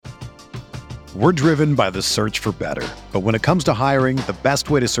We're driven by the search for better. But when it comes to hiring, the best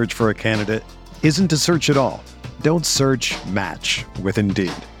way to search for a candidate isn't to search at all. Don't search, match with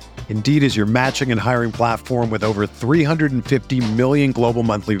Indeed. Indeed is your matching and hiring platform with over 350 million global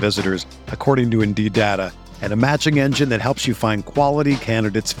monthly visitors, according to Indeed data, and a matching engine that helps you find quality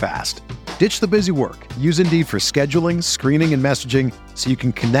candidates fast. Ditch the busy work. Use Indeed for scheduling, screening, and messaging so you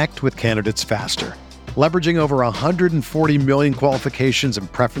can connect with candidates faster. Leveraging over 140 million qualifications and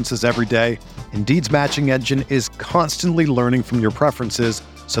preferences every day, Indeed's matching engine is constantly learning from your preferences,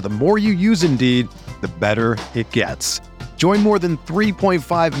 so the more you use Indeed, the better it gets. Join more than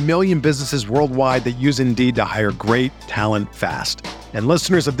 3.5 million businesses worldwide that use Indeed to hire great talent fast. And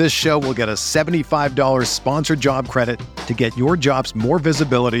listeners of this show will get a $75 sponsored job credit to get your jobs more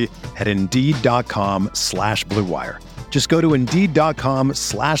visibility at Indeed.com/Blue Wire. Just go to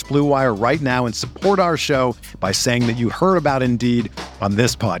Indeed.com/Blue Wire right now and support our show by saying that you heard about Indeed on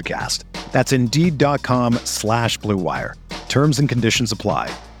this podcast. That's Indeed.com/Blue Wire. Terms and conditions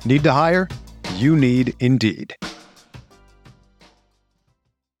apply. Need to hire? You need Indeed.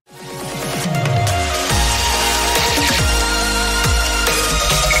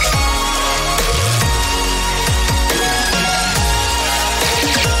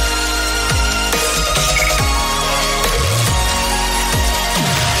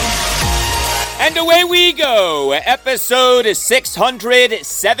 And away we go, episode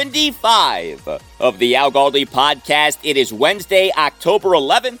 675 of the Al Galdi podcast. It is Wednesday, October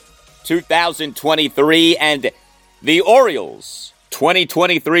 11th, 2023, and the Orioles'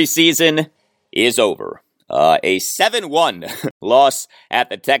 2023 season is over. A 7-1 loss at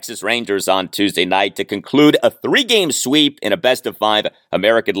the Texas Rangers on Tuesday night to conclude a 3-game sweep in a best-of-5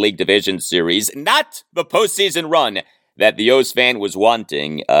 American League Division Series. Not the postseason run that the O's fan was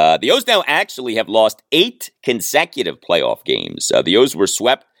wanting. The O's now actually have lost 8 consecutive playoff games. The O's were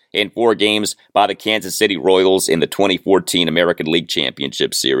swept in 4 games by the Kansas City Royals in the 2014 American League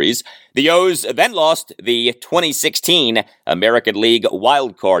Championship Series. The O's then lost the 2016 American League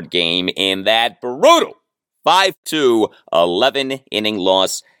wildcard game in that brutal 5-2 11-inning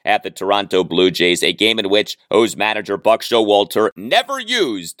loss at the Toronto Blue Jays, a game in which O's manager Buck Showalter never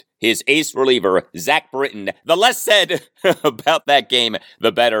used his ace reliever, Zach Britton. The less said about that game,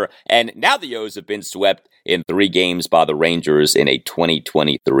 the better. And now the O's have been swept in 3 games by the Rangers in a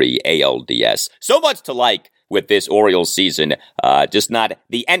 2023 ALDS. So much to like with this Orioles season, just not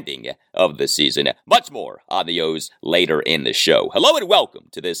the ending of the season. Much more on the O's later in the show. Hello and welcome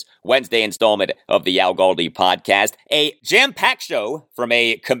to this Wednesday installment of the Al Galdi podcast, a jam-packed show from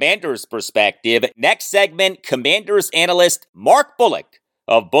a Commanders perspective. Next segment, Commanders analyst Mark Bullock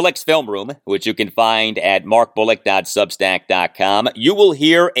of Bullock's Film Room, which you can find at markbullock.substack.com. You will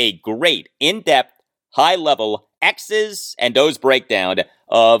hear a great, in-depth, high-level X's and O's breakdown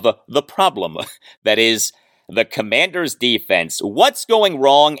of the problem that is the Commanders' defense. What's going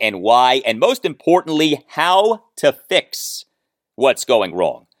wrong and why, and most importantly, how to fix what's going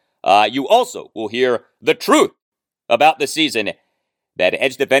wrong. You also will hear the truth about the season that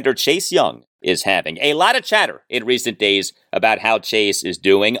edge defender Chase Young is having. A lot of chatter in recent days about how Chase is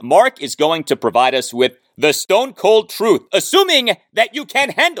doing. Mark is going to provide us with the stone cold truth, assuming that you can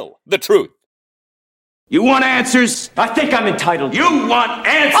handle the truth. You want answers? I think I'm entitled. You want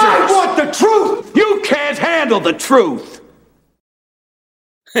answers? I want the truth! You can't handle the truth!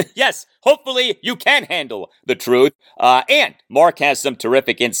 Yes, hopefully you can handle the truth. And Mark has some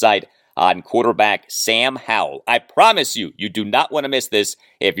terrific insight on quarterback Sam Howell. I promise you, you do not want to miss this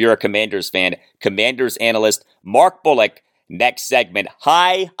if you're a Commanders fan. Commanders analyst Mark Bullock, next segment,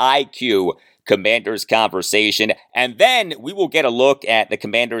 high IQ Commanders conversation. And then we will get a look at the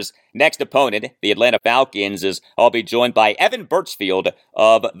Commanders' next opponent, the Atlanta Falcons, as I'll be joined by Evan Birchfield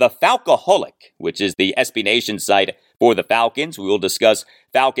of the Falcoholic, which is the SB Nation site for the Falcons. We will discuss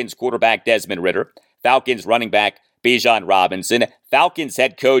Falcons quarterback Desmond Ridder, Falcons running back Bijan Robinson, Falcons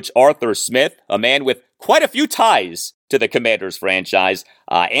head coach Arthur Smith, a man with quite a few ties to the Commanders franchise,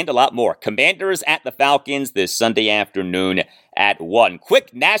 and a lot more. Commanders at the Falcons this Sunday afternoon at 1.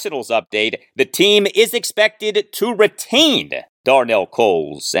 Quick Nationals update. The team is expected to retain Darnell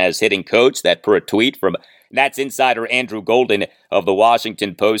Coles as hitting coach. That per a tweet from Nats insider Andrew Golden of the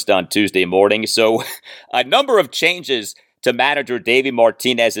Washington Post on Tuesday morning. So a number of changes to manager Davey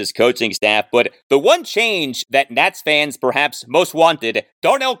Martinez's coaching staff, but the one change that Nats fans perhaps most wanted,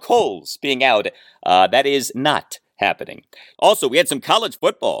 Darnell Coles being out, that is not happening. Also, we had some college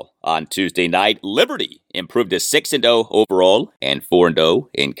football on Tuesday night. Liberty improved to 6-0 overall and 4-0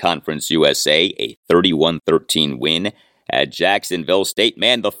 in Conference USA, a 31-13 win at Jacksonville State.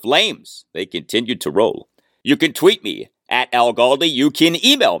 Man, the Flames, they continued to roll. You can tweet me at Al Galdi. You can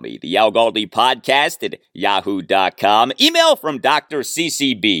email me, the Al Galdi podcast at yahoo.com. Email from Dr.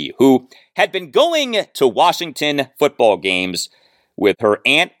 CCB, who had been going to Washington football games with her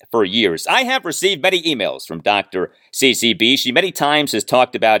aunt for years. I have received many emails from Dr. CCB. She many times has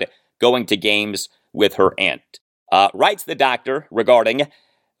talked about going to games with her aunt. Writes the doctor regarding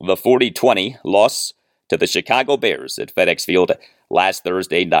the 40-20 loss to the Chicago Bears at FedEx Field last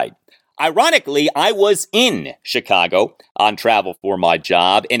Thursday night. Ironically, I was in Chicago on travel for my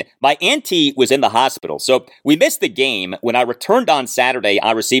job, and my auntie was in the hospital. So we missed the game. When I returned on Saturday,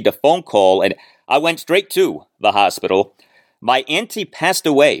 I received a phone call, and I went straight to the hospital. My auntie passed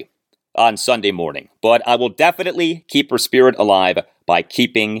away on Sunday morning, but I will definitely keep her spirit alive by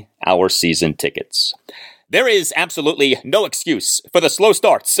keeping our season tickets. There is absolutely no excuse for the slow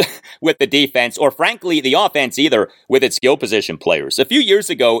starts with the defense, or frankly, the offense either, with its skill position players. A few years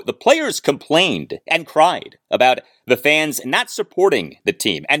ago, the players complained and cried about the fans not supporting the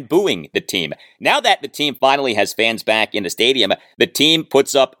team and booing the team. Now that the team finally has fans back in the stadium, the team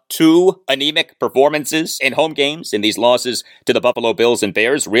puts up 2 anemic performances in home games in these losses to the Buffalo Bills and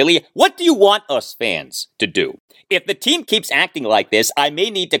Bears. Really? What do you want us fans to do? If the team keeps acting like this, I may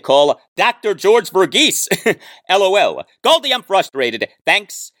need to call Dr. George Verghese. LOL. Galdi, I'm frustrated.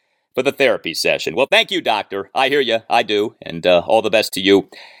 Thanks for the therapy session. Well, thank you, doctor. I hear you. I do. And all the best to you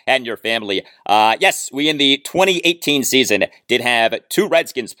and your family. Yes, we in the 2018 season did have 2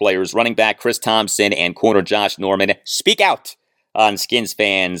 Redskins players, running back Chris Thompson and corner Josh Norman, speak out on Skins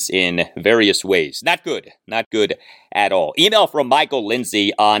fans in various ways. Not good. Not good at all. Email from Michael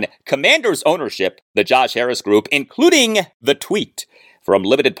Lindsay on Commanders ownership, the Josh Harris group, including the tweet from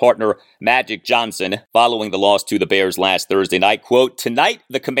limited partner Magic Johnson following the loss to the Bears last Thursday night. Quote, "Tonight,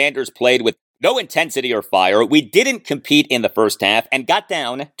 the Commanders played with no intensity or fire. We didn't compete in the first half and got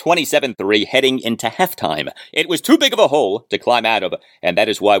down 27-3 heading into halftime. It was too big of a hole to climb out of, and that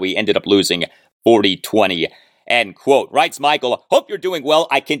is why we ended up losing 40-20. End quote. Writes Michael, hope you're doing well.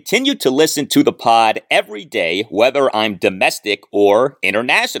 I continue to listen to the pod every day, whether I'm domestic or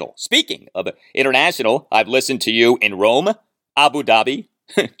international. Speaking of international, I've listened to you in Rome, Abu Dhabi,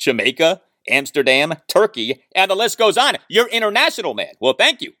 Jamaica, Amsterdam, Turkey, and the list goes on. You're international, man. Well,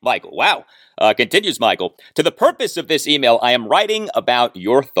 thank you, Michael. Wow. Continues Michael. To the purpose of this email, I am writing about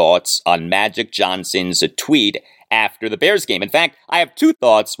your thoughts on Magic Johnson's tweet after the Bears game. In fact, I have 2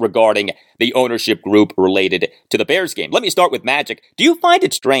 thoughts regarding the ownership group related to the Bears game. Let me start with Magic. Do you find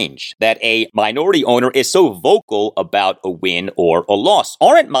it strange that a minority owner is so vocal about a win or a loss?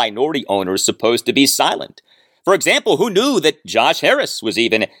 Aren't minority owners supposed to be silent? For example, who knew that Josh Harris was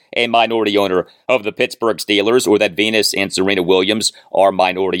even a minority owner of the Pittsburgh Steelers, or that Venus and Serena Williams are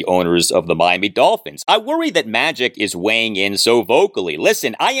minority owners of the Miami Dolphins? I worry that Magic is weighing in so vocally.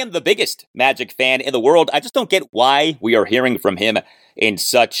 Listen, I am the biggest Magic fan in the world. I just don't get why we are hearing from him in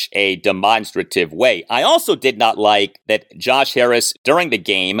such a demonstrative way. I also did not like that Josh Harris, during the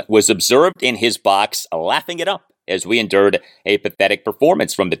game, was observed in his box laughing it up as we endured a pathetic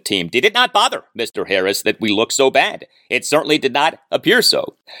performance from the team. Did it not bother Mr. Harris that we look so bad? It certainly did not appear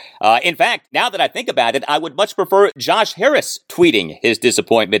so. In fact, now that I think about it, I would much prefer Josh Harris tweeting his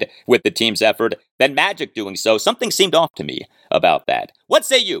disappointment with the team's effort than Magic doing so. Something seemed off to me about that. What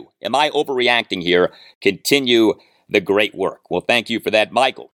say you? Am I overreacting here? Continue the great work. Well, thank you for that,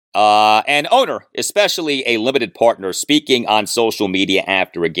 Michael. An owner, especially a limited partner, speaking on social media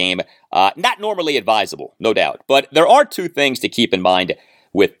after a game, not normally advisable, no doubt. But there are 2 things to keep in mind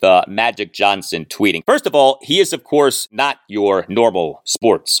with Magic Johnson tweeting. First of all, he is, of course, not your normal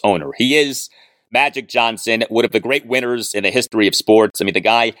sports owner. He is Magic Johnson, one of the great winners in the history of sports. I mean, the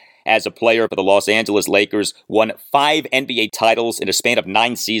guy, as a player for the Los Angeles Lakers, won 5 NBA titles in a span of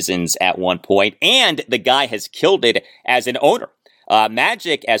 9 seasons at one point, and the guy has killed it as an owner.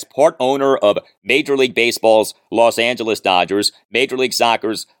 Magic, as part owner of Major League Baseball's Los Angeles Dodgers, Major League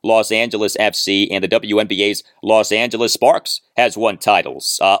Soccer's Los Angeles FC, and the WNBA's Los Angeles Sparks, has won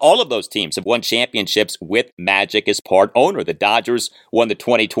titles. All of those teams have won championships with Magic as part owner. The Dodgers won the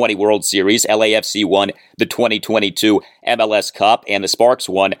 2020 World Series, LAFC won the 2022 MLS Cup, and the Sparks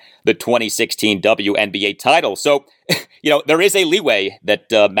won the 2016 WNBA title. So, there is a leeway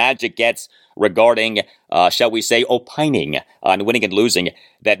that Magic gets regarding, shall we say, opining on winning and losing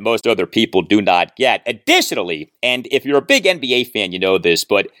that most other people do not get. Additionally, and if you're a big NBA fan, you know this,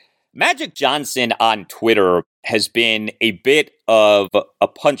 but Magic Johnson on Twitter has been a bit of a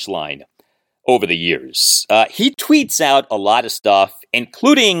punchline over the years. He tweets out a lot of stuff,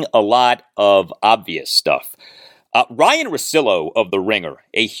 including a lot of obvious stuff. Ryan Russillo of The Ringer,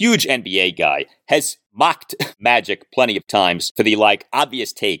 a huge NBA guy, has mocked Magic plenty of times for the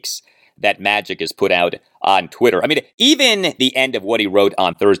obvious takes that Magic has put out on Twitter. I mean, even the end of what he wrote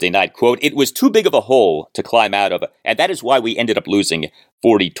on Thursday night, quote, "It was too big of a hole to climb out of, and that is why we ended up losing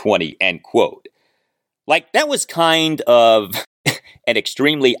 40-20, end quote. Like, that was kind of an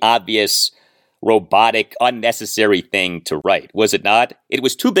extremely obvious, robotic, unnecessary thing to write, was it not? It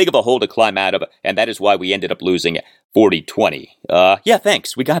was too big of a hole to climb out of, and that is why we ended up losing 40-20. Yeah,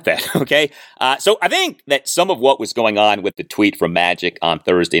 thanks. We got that, okay? So I think that some of what was going on with the tweet from Magic on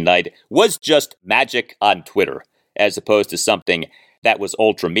Thursday night was just Magic on Twitter, as opposed to something that was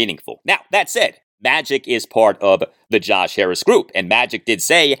ultra meaningful. Now, that said, Magic is part of the Josh Harris group, and Magic did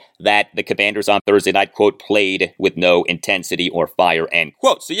say that the Commanders on Thursday night, quote, "played with no intensity or fire," end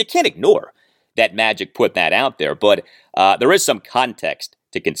quote. So you can't ignore that Magic put that out there, but there is some context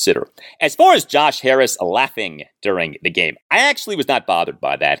to consider. As far as Josh Harris laughing during the game, I actually was not bothered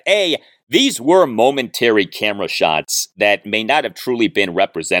by that. A, these were momentary camera shots that may not have truly been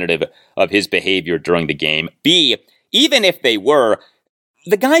representative of his behavior during the game. B, even if they were,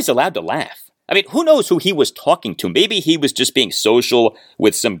 the guy's allowed to laugh. I mean, who knows who he was talking to? Maybe he was just being social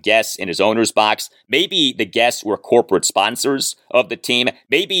with some guests in his owner's box. Maybe the guests were corporate sponsors of the team.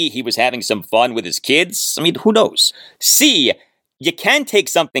 Maybe he was having some fun with his kids. I mean, who knows? C, you can take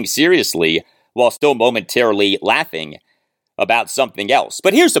something seriously while still momentarily laughing about something else.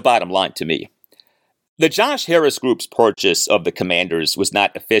 But here's the bottom line to me. The Josh Harris Group's purchase of the Commanders was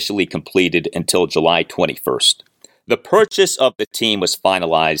not officially completed until July 21st. The purchase of the team was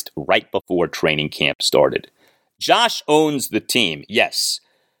finalized right before training camp started. Josh owns the team, yes,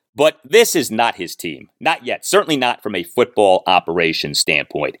 but this is not his team. Not yet. Certainly not from a football operations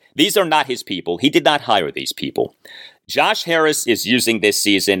standpoint. These are not his people. He did not hire these people. Josh Harris is using this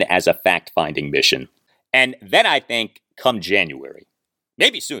season as a fact-finding mission. And then I think come January,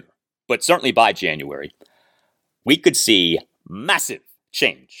 maybe sooner, but certainly by January, we could see massive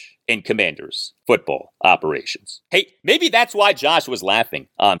change in Commanders football operations. Hey, maybe that's why Josh was laughing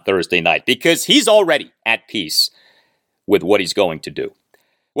on Thursday night, because he's already at peace with what he's going to do.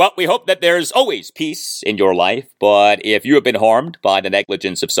 Well, we hope that there's always peace in your life, but if you have been harmed by the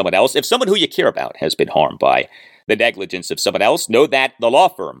negligence of someone else, if someone who you care about has been harmed by the negligence of someone else, know that the law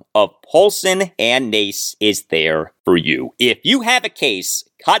firm of Paulson and Nace is there for you. If you have a case,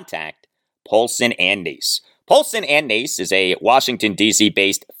 contact Paulson and Nace. Paulson and Nace is a Washington,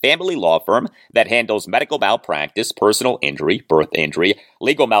 D.C.-based family law firm that handles medical malpractice, personal injury, birth injury,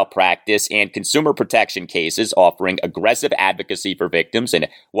 legal malpractice, and consumer protection cases, offering aggressive advocacy for victims in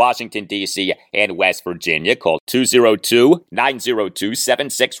Washington, D.C. and West Virginia. Call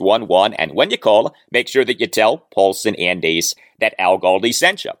 202-902-7611, and when you call, make sure that you tell Paulson and Nace that Al Galdi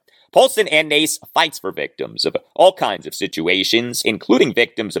sent you. Paulson and Nace fights for victims of all kinds of situations, including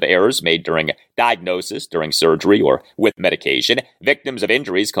victims of errors made during diagnosis, during surgery, or with medication, victims of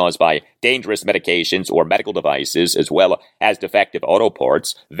injuries caused by dangerous medications or medical devices, as well as defective auto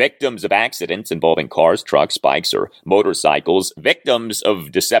parts, victims of accidents involving cars, trucks, bikes, or motorcycles, victims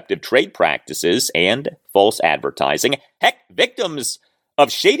of deceptive trade practices and false advertising, heck, victims of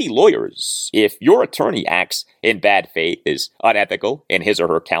shady lawyers. If your attorney acts in bad faith, is unethical in his or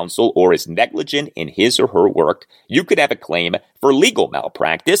her counsel, or is negligent in his or her work, you could have a claim for legal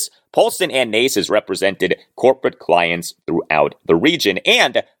malpractice. Paulson and Nace has represented corporate clients throughout the region,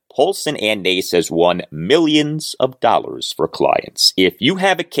 and Paulson and Nace has won millions of dollars for clients. If you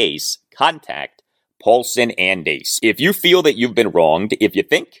have a case, contact Paulson and Nace. If you feel that you've been wronged, if you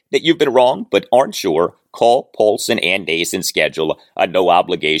think that you've been wronged but aren't sure, call Paulson and Nace and schedule a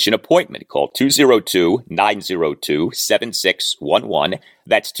no-obligation appointment. Call 202-902-7611.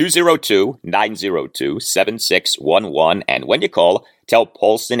 That's 202-902-7611. And when you call, tell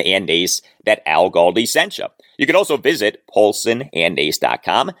Paulson and Nace that Al Galdi sent you. You can also visit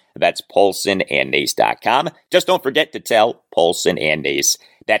PaulsonandNace.com. That's PaulsonandNace.com. Just don't forget to tell Paulson and Nace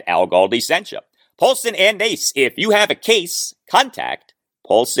that Al Galdi sent you. Paulson and Nace. If you have a case, contact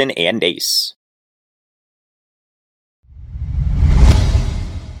Paulson and Nace.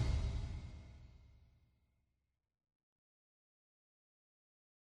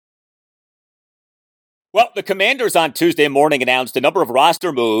 Well, the Commanders on Tuesday morning announced a number of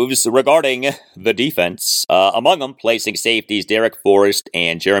roster moves regarding the defense, among them placing safeties Derek Forrest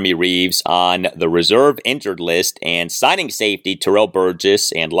and Jeremy Reeves on the reserve injured list and signing safety Terrell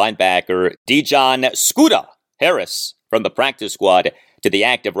Burgess and linebacker Dijon Scooter Harris from the practice squad to the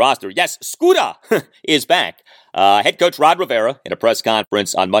active roster. Yes, Scooter is back. Head coach Rod Rivera, in a press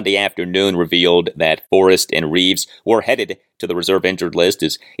conference on Monday afternoon, revealed that Forrest and Reeves were headed to the reserve injured list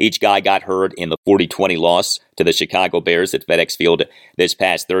as each guy got hurt in the 40-20 loss to the Chicago Bears at FedEx Field this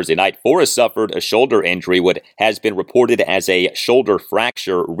past Thursday night. Forrest suffered a shoulder injury, what has been reported as a shoulder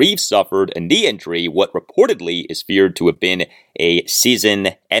fracture. Reeves suffered a knee injury, what reportedly is feared to have been a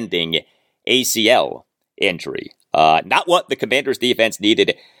season-ending ACL injury. Not what the Commanders' defense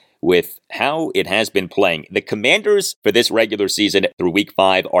needed with how it has been playing. The Commanders for this regular season through Week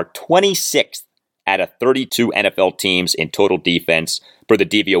 5 are 26th out of 32 NFL teams in total defense per the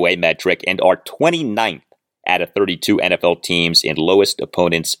DVOA metric and are 29th out of 32 NFL teams in lowest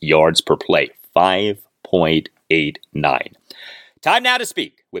opponents' yards per play, 5.89. Time now to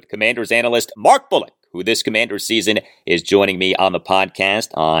speak with Commanders analyst Mark Bullock, who this Commanders season is joining me on the podcast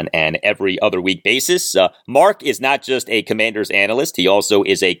on an every other week basis. Mark is not just a Commanders analyst, he also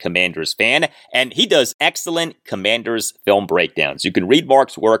is a Commanders fan, and he does excellent Commanders film breakdowns. You can read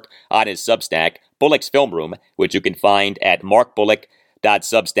Mark's work on his Substack, Bullock's Film Room, which you can find at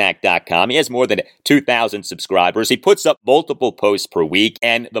markbullock.substack.com. He has more than 2,000 subscribers. He puts up multiple posts per week,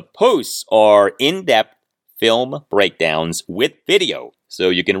 and the posts are in-depth film breakdowns with video. So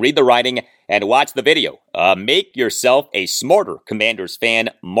you can read the writing and watch the video. Make yourself a smarter Commanders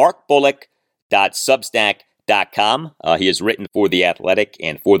fan. markbullock.substack.com. He has written for The Athletic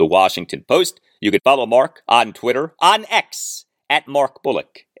and for The Washington Post. You can follow Mark on Twitter, on X, at Mark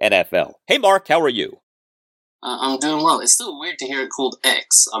Bullock NFL. Hey, Mark, how are you? I'm doing well. It's still weird to hear it called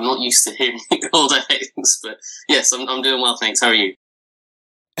X. I'm not used to hearing it called X, but yes, I'm doing well, thanks. How are you?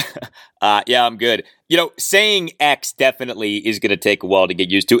 Yeah, I'm good. You know, saying X definitely is going to take a while to get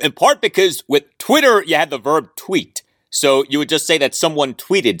used to, in part because with Twitter, you had the verb tweet. So you would just say that someone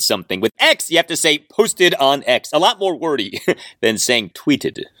tweeted something. With X, you have to say posted on X. A lot more wordy than saying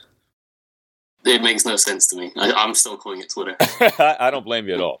tweeted. It makes no sense to me. I'm still calling it Twitter. I don't blame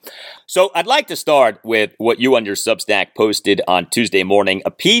you at all. So I'd like to start with what you on your Substack posted on Tuesday morning, a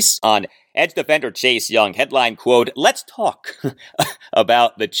piece on edge defender Chase Young. Headline quote, "Let's talk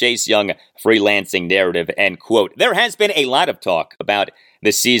about the Chase Young freelancing narrative," end quote. There has been a lot of talk about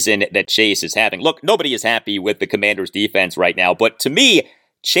the season that Chase is having. Look, nobody is happy with the Commanders' defense right now, but to me,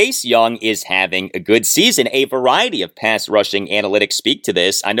 Chase Young is having a good season. A variety of pass rushing analytics speak to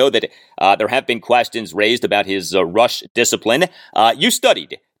this. I know that there have been questions raised about his rush discipline. You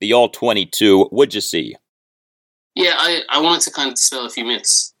studied the All-22. What'd you see? Yeah, I wanted to kind of dispel a few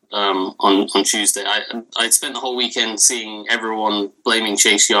myths on Tuesday. I spent the whole weekend seeing everyone blaming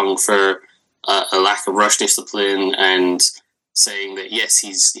Chase Young for a lack of rush discipline and saying that, yes,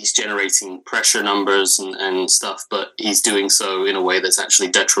 he's generating pressure numbers and stuff, but he's doing so in a way that's actually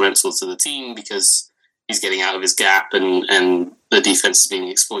detrimental to the team because he's getting out of his gap and the defense is being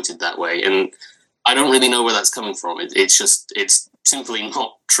exploited that way. And I don't really know where that's coming from. It's simply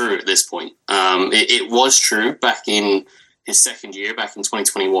not true at this point. It was true back in his second year, back in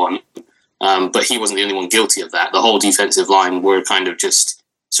 2021, but he wasn't the only one guilty of that. The whole defensive line were kind of just,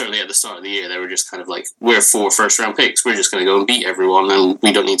 certainly at the start of the year, they were just kind of like, we're 4 first-round picks. We're just going to go and beat everyone, and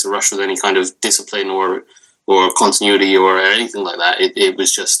we don't need to rush with any kind of discipline or continuity or anything like that. It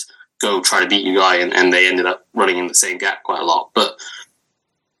was just go try to beat your guy, and they ended up running in the same gap quite a lot. But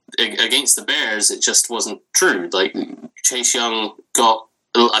against the Bears, it just wasn't true. Like, Chase Young got,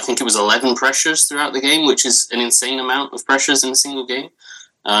 I think it was 11 pressures throughout the game, which is an insane amount of pressures in a single game.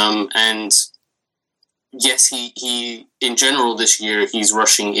 And yes, he in general this year, he's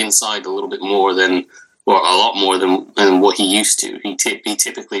rushing inside a little bit more than, or a lot more than what he used to. He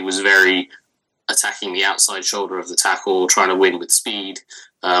typically was very attacking the outside shoulder of the tackle, trying to win with speed,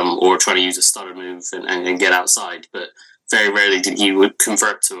 or trying to use a stutter move and get outside. But very rarely did he would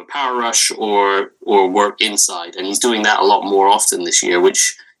convert to a power rush or work inside. And he's doing that a lot more often this year,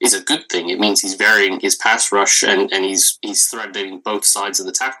 which is a good thing. It means he's varying his pass rush and he's threading both sides of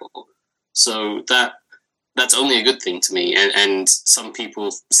the tackle. So that's only a good thing to me. And some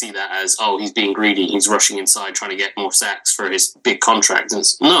people see that as, oh, he's being greedy. He's rushing inside, trying to get more sacks for his big contract. And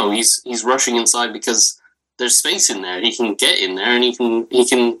no, he's rushing inside because there's space in there. He can get in there and he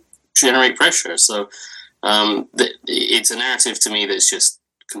can generate pressure. So it's a narrative to me that's just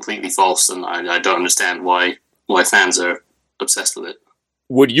completely false, and I don't understand why fans are obsessed with it.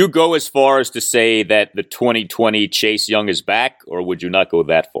 Would you go as far as to say that the 2020 Chase Young is back, or would you not go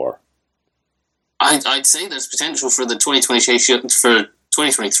that far? I'd say there's potential for the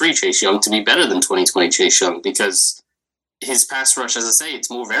 2023 Chase Young to be better than 2020 Chase Young, because his pass rush, as I say,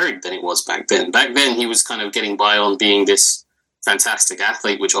 it's more varied than it was back then. Back then, he was kind of getting by on being this fantastic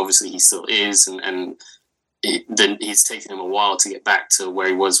athlete, which obviously he still is, and then he's taken him a while to get back to where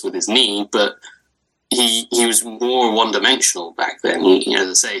he was with his knee, but he was more one-dimensional back then. As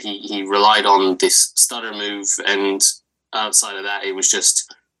I say, he relied on this stutter move, and outside of that, it was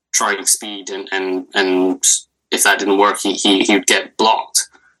just trying speed, and if that didn't work, he would get blocked.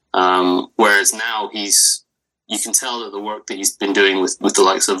 Whereas now you can tell that the work that he's been doing with the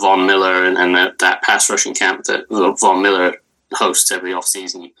likes of Von Miller and that pass rushing camp that Von Miller hosts every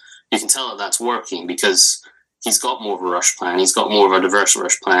offseason, you can tell that that's working because he's got more of a rush plan. He's got more of a diverse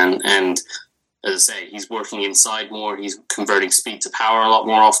rush plan. And as I say, he's working inside more. He's converting speed to power a lot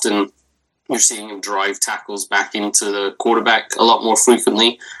more often. You're seeing him drive tackles back into the quarterback a lot more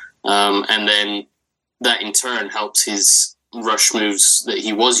frequently. And then that in turn helps his rush moves that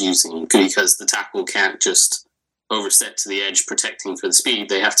he was using, because the tackle can't just overstep to the edge protecting for the speed.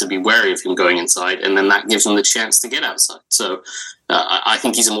 They have to be wary of him going inside, and then that gives him the chance to get outside. So I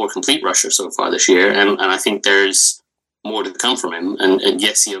think he's a more complete rusher so far this year, and I think there's more to come from him. And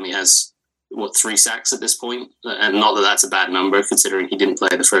yes, he only has 3 sacks at this point, and not that that's a bad number considering he didn't play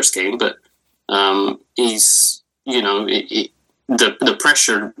the first game, but he's, the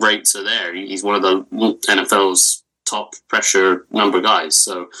pressure rates are there. He's one of the NFL's top pressure number guys.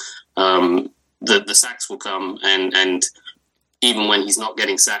 So the sacks will come, and even when he's not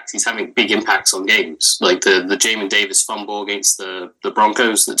getting sacked, he's having big impacts on games. Like the Jamin Davis fumble against the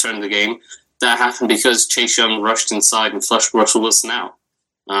Broncos that turned the game, that happened because Chase Young rushed inside and flushed Russell Wilson out.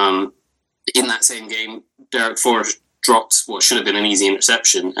 In that same game, Derek Forrest dropped what should have been an easy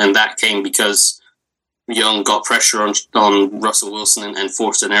interception, and that came because Young got pressure on Russell Wilson and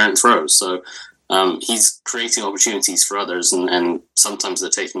forced an errant throw. So he's creating opportunities for others, and sometimes they're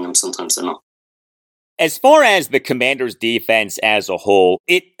taking them, sometimes they're not. As far as the Commanders' defense as a whole,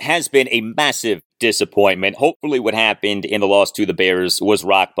 it has been a massive disappointment. Hopefully what happened in the loss to the Bears was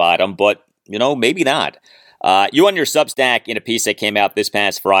rock bottom, but, maybe not. You on your Substack in a piece that came out this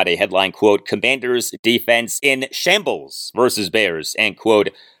past Friday, headline, quote, Commanders defense in shambles versus Bears, and, quote,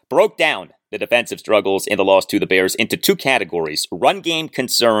 broke down the defensive struggles in the loss to the Bears into 2 categories, run game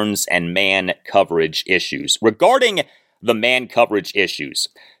concerns and man coverage issues. Regarding the man coverage issues,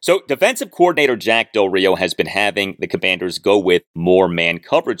 so defensive coordinator Jack Del Rio has been having the Commanders go with more man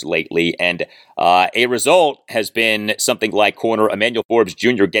coverage lately, and a result has been something like corner Emmanuel Forbes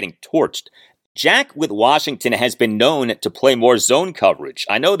Jr. getting torched. Jack with Washington has been known to play more zone coverage.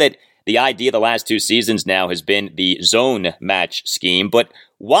 I know that the idea the last 2 seasons now has been the zone match scheme, but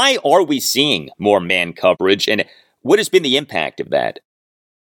why are we seeing more man coverage, and what has been the impact of that?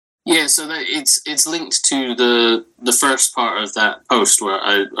 Yeah, so it's linked to the first part of that post where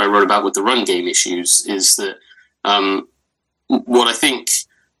I wrote about with the run game issues, is that what I think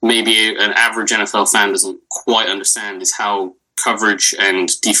maybe an average NFL fan doesn't quite understand is how coverage and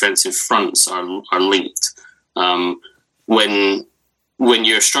defensive fronts are linked. When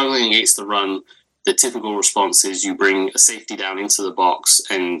you're struggling against the run, the typical response is you bring a safety down into the box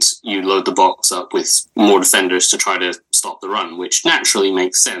and you load the box up with more defenders to try to stop the run, which naturally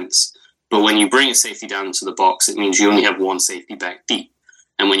makes sense. But when you bring a safety down into the box, it means you only have one safety back deep.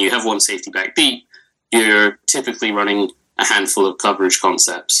 And when you have one safety back deep, you're typically running a handful of coverage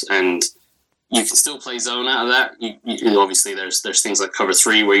concepts. And you can still play zone out of that. You obviously, there's things like cover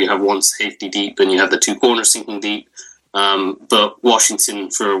 3 where you have one safety deep and you have the 2 corners sinking deep. But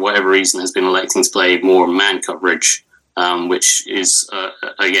Washington, for whatever reason, has been electing to play more man coverage, which is,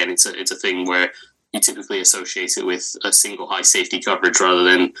 again, it's a thing where you typically associate it with a single high safety coverage rather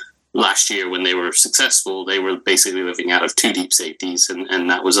than last year when they were successful, they were basically living out of 2 deep safeties, and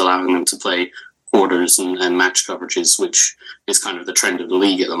that was allowing them to play quarters and match coverages, which is kind of the trend of the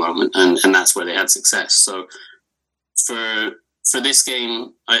league at the moment, and that's where they had success. So for this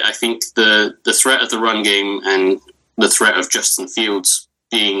game, I think the threat of the run game and the threat of Justin Fields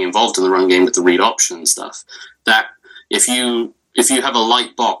being involved in the run game with the read option stuff, that if you have a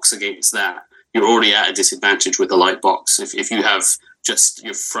light box against that, you're already at a disadvantage with the light box. If you have just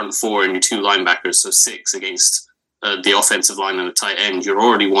your front 4 and your 2 linebackers, so 6 against the offensive line and a tight end, you're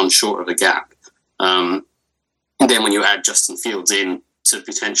already one short of a gap. And then when you add Justin Fields in to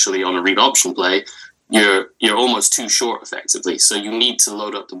potentially on a read option play, you're almost 2 short effectively. So you need to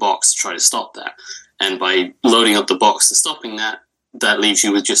load up the box to try to stop that. And by loading up the box to stopping that, that leaves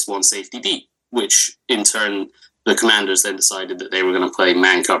you with just one safety deep, which in turn, the Commanders then decided that they were going to play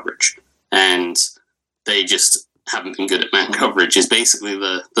man coverage. And they just haven't been good at man coverage is basically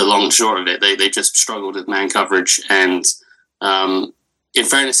the long and short of it. They just struggled with man coverage. And in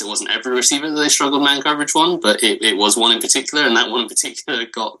fairness, it wasn't every receiver that they struggled man coverage one, but it was one in particular. And that one in particular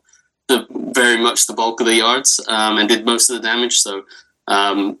got very much the bulk of the yards and did most of the damage. So,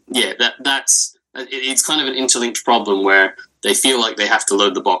 that's it's kind of an interlinked problem where they feel like they have to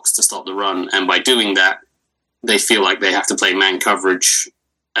load the box to stop the run, and by doing that, they feel like they have to play man coverage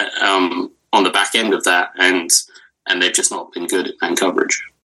on the back end of that, and they've just not been good at man coverage.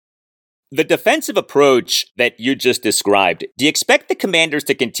 The defensive approach that you just described, do you expect the Commanders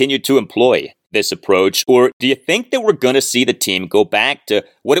to continue to employ this approach, or do you think that we're going to see the team go back to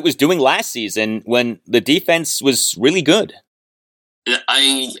what it was doing last season when the defense was really good?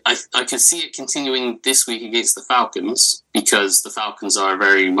 I can see it continuing this week against the Falcons, because the Falcons are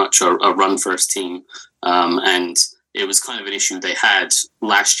very much a run-first team, and it was kind of an issue they had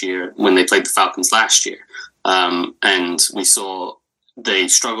last year when they played the Falcons last year, and we saw they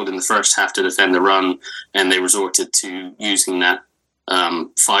struggled in the first half to defend the run, and they resorted to using that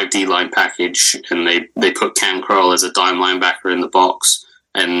 5D line package, and they put Cam Curl as a dime linebacker in the box,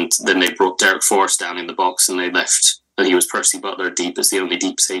 and then they brought Derek Forrest down in the box, and they left, and he was Percy Butler deep as the only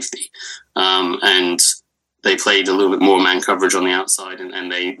deep safety. And they played a little bit more man coverage on the outside,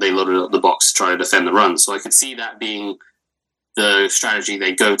 and they loaded up the box to try to defend the run. So I could see that being the strategy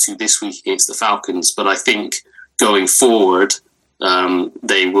they go to this week against the Falcons. But I think going forward,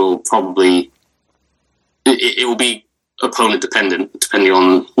 they will probably, it will be opponent dependent, depending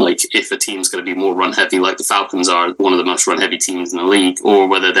on like if a team's going to be more run heavy, like the Falcons are one of the most run heavy teams in the league, or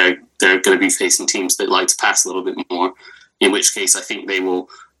whether they're going to be facing teams that like to pass a little bit more. In which case, I think they will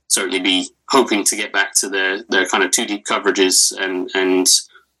certainly be hoping to get back to their kind of two deep coverages and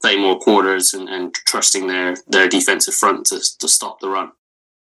play more quarters and trusting their defensive front to stop the run.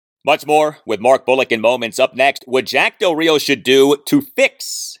 Much more with Mark Bullock in moments. Up next, what Jack Del Rio should do to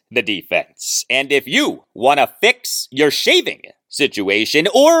fix the defense. And if you want to fix your shaving situation,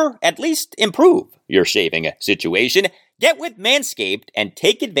 or at least improve your shaving situation, get with Manscaped and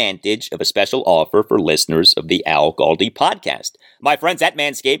take advantage of a special offer for listeners of the Al Galdi podcast. My friends at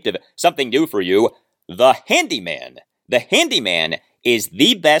Manscaped have something new for you, the Handyman. The Handyman is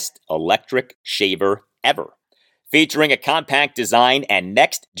the best electric shaver ever. Featuring a compact design and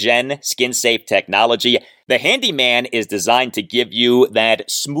next-gen skin-safe technology, the Handyman is designed to give you that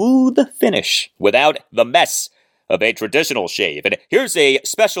smooth finish without the mess of a traditional shave. And here's a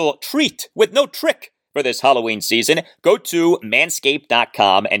special treat with no trick for this Halloween season. Go to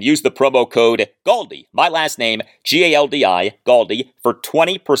manscaped.com and use the promo code GALDI, my last name, Galdi, Galdi, for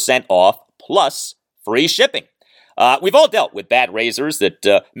 20% off plus free shipping. We've all dealt with bad razors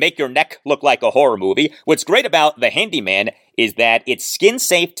that make your neck look like a horror movie. What's great about the Handyman is that its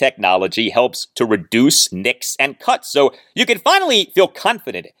skin-safe technology helps to reduce nicks and cuts, so you can finally feel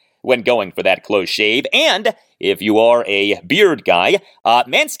confident when going for that close shave. And if you are a beard guy,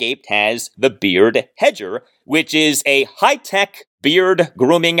 Manscaped has the Beard Hedger, which is a high-tech beard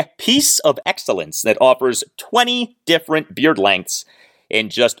grooming piece of excellence that offers 20 different beard lengths in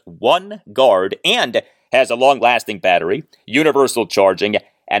just one guard and has a long-lasting battery, universal charging,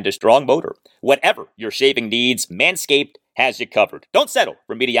 and a strong motor. Whatever your shaving needs, Manscaped has you covered. Don't settle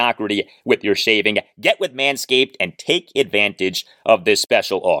for mediocrity with your shaving. Get with Manscaped and take advantage of this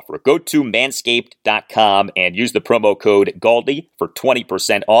special offer. Go to manscaped.com and use the promo code GALDI for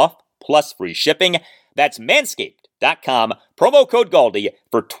 20% off plus free shipping. That's manscaped.com, promo code GALDI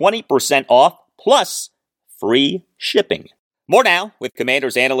for 20% off plus free shipping. More now with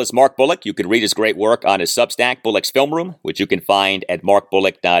Commanders analyst Mark Bullock. You can read his great work on his Substack, Bullock's Film Room, which you can find at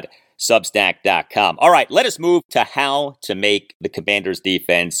markbullock.substack.com. All right, let us move to how to make the Commanders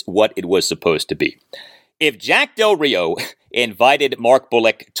defense what it was supposed to be. If Jack Del Rio invited Mark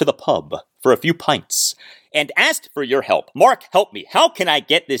Bullock to the pub for a few pints and asked for your help, Mark, help me. How can I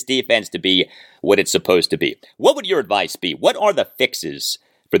get this defense to be what it's supposed to be? What would your advice be? What are the fixes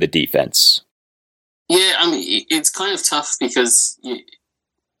for the defense? Yeah, I mean, it's kind of tough because I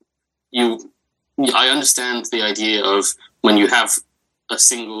understand the idea of when you have a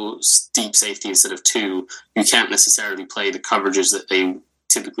single deep safety instead of two, you can't necessarily play the coverages that they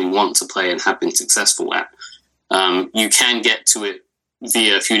typically want to play and have been successful at. You can get to it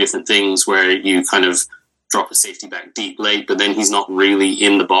via a few different things where you kind of drop a safety back deep late, but then he's not really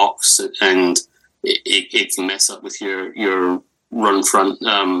in the box, and it can mess up with your run front,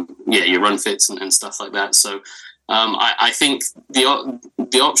 your run fits and stuff like that. So I think the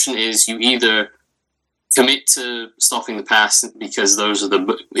option is you either commit to stopping the pass because those are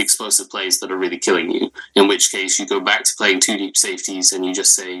the explosive plays that are really killing you, in which case you go back to playing two deep safeties and you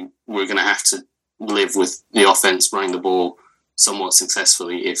just say, we're going to have to live with the offense running the ball somewhat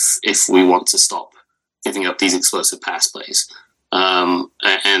successfully if we want to stop giving up these explosive pass plays.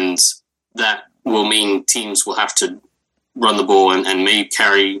 And that will mean teams will have to run the ball and maybe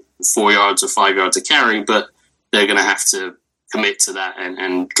carry 4 yards or 5 yards a carry, but they're going to have to commit to that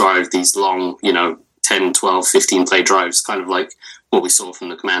and drive these long, 10, 12, 15 play drives, kind of like what we saw from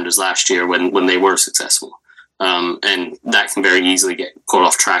the Commanders last year when they were successful. And that can very easily get caught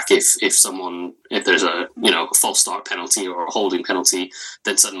off track if there's a false start penalty or a holding penalty,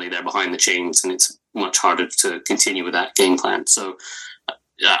 then suddenly they're behind the chains and it's much harder to continue with that game plan. So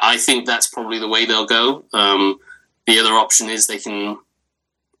I think that's probably the way they'll go. The other option is they can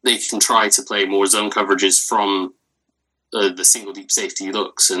try to play more zone coverages from the single deep safety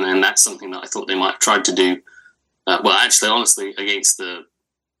looks, and that's something that I thought they might have tried to do. Honestly, against the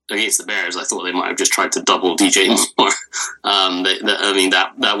Bears, I thought they might have just tried to double DJ Moore.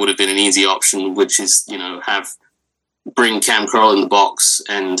 That would have been an easy option, which is bring Cam Curl in the box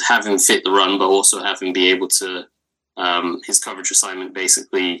and have him fit the run, but also have him be able to his coverage assignment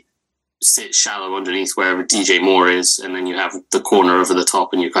basically sit shallow underneath wherever DJ Moore is, and then you have the corner over the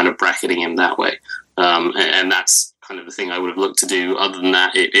top, and you're kind of bracketing him that way. And that's kind of the thing I would have looked to do. Other than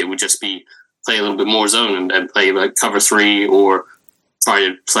that, it would just be play a little bit more zone and play like cover 3 or try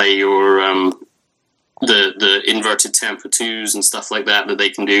to play your the inverted Tampa 2s and stuff like that they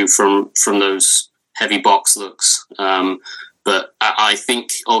can do from those heavy box looks. But I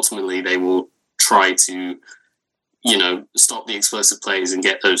think ultimately they will try to stop the explosive plays and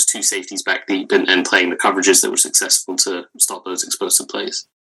get those 2 safeties back deep and playing the coverages that were successful to stop those explosive plays.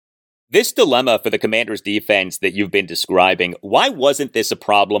 This dilemma for the Commanders defense that you've been describing, why wasn't this a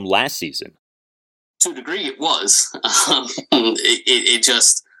problem last season? To a degree, it was. It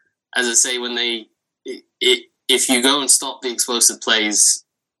just, as I say, if you go and stop the explosive plays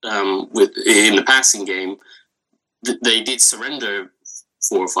in the passing game, they did surrender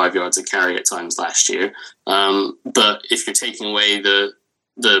 4 or 5 yards a carry at times last year. But if you're taking away the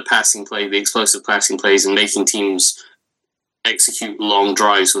passing play, the explosive passing plays, and making teams execute long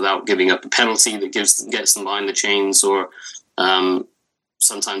drives without giving up a penalty that gets them behind the chains, or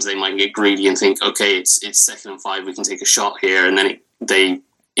sometimes they might get greedy and think, okay, it's 2nd and 5, we can take a shot here, and then they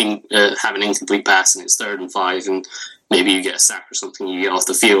have an incomplete pass and it's 3rd and 5, and maybe you get a sack or something, you get off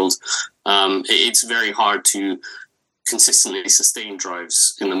the field. It's very hard to consistently sustain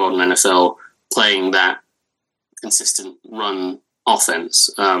drives in the modern NFL playing that consistent run offense.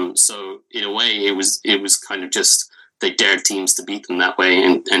 So in a way, it was kind of just they dared teams to beat them that way,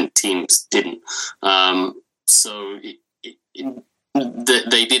 and teams didn't.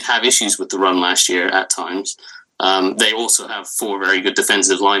 They did have issues with the run last year at times. They also have 4 very good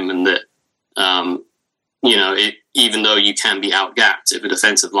defensive linemen that, even though you can be outgapped, if a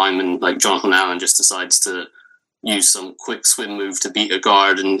defensive lineman like Jonathan Allen just decides to use some quick swim move to beat a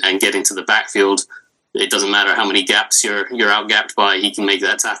guard and get into the backfield, it doesn't matter how many gaps you're outgapped by, he can make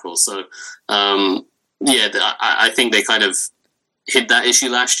that tackle. So, I think they kind of hid that issue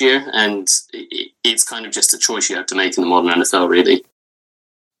last year, and it's kind of just a choice you have to make in the modern NFL, really.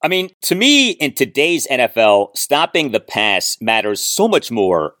 I mean, to me, in today's NFL, stopping the pass matters so much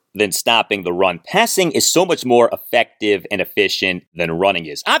more than stopping the run. Passing is so much more effective and efficient than running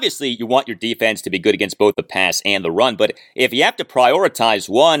is. Obviously, you want your defense to be good against both the pass and the run, but if you have to prioritize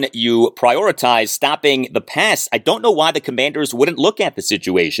one, you prioritize stopping the pass. I don't know why the Commanders wouldn't look at the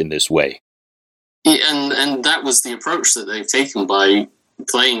situation this way. Yeah, and that was the approach that they've taken by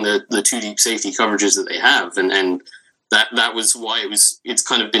playing the 2 deep safety coverages that they have, and that was why it's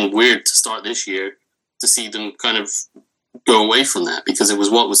kind of been weird to start this year to see them kind of go away from that, because it was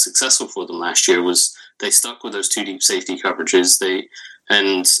what was successful for them last year. Was they stuck with those 2 deep safety coverages, they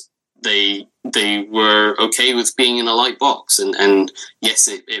were okay with being in a light box, and yes,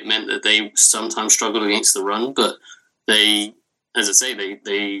 it meant that they sometimes struggled against the run, but they, as I say,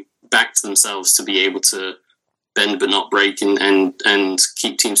 they backed themselves to be able to bend but not break and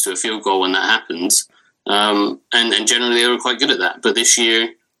keep teams to a field goal when that happens. And generally they were quite good at that. But this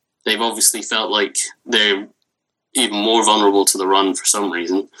year, they've obviously felt like they're even more vulnerable to the run for some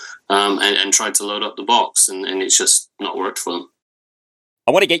reason, and tried to load up the box, and it's just not worked for them.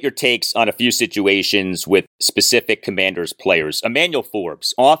 I want to get your takes on a few situations with specific Commanders players. Emmanuel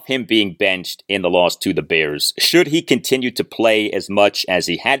Forbes, off him being benched in the loss to the Bears, should he continue to play as much as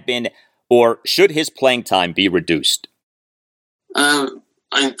he had been, or should his playing time be reduced?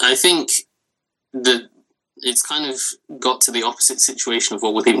 I think that it's kind of got to the opposite situation of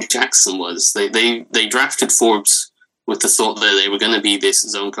what William Jackson was. They drafted Forbes with the thought that they were going to be this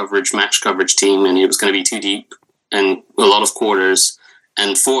zone coverage, match coverage team, and it was going to be too deep and a lot of quarters.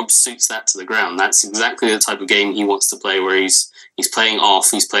 And Forbes suits that to the ground. That's exactly the type of game he wants to play, where he's playing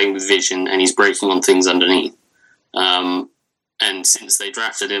off, he's playing with vision, and he's breaking on things underneath. And since they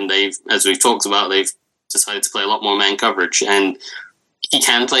drafted him, as we've talked about, they've decided to play a lot more man coverage. And he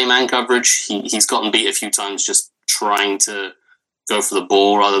can play man coverage. He's gotten beat a few times just trying to go for the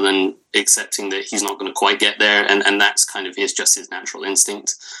ball rather than accepting that he's not going to quite get there, and that's kind of his natural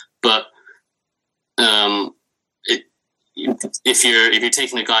instinct. But if you're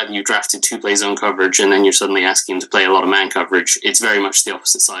taking a guy that you drafted to play zone coverage and then you're suddenly asking him to play a lot of man coverage, it's very much the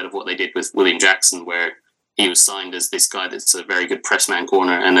opposite side of what they did with William Jackson, where he was signed as this guy that's a very good press man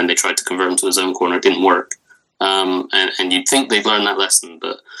corner, and then they tried to convert him to a zone corner. It didn't work. And you'd think they'd learned that lesson,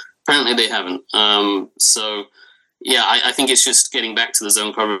 but apparently they haven't. So, yeah, I think it's just getting back to the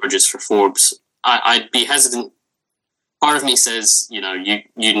zone coverages for Forbes. I'd be hesitant. Part of me says,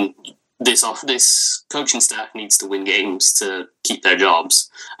 this coaching staff needs to win games to keep their jobs.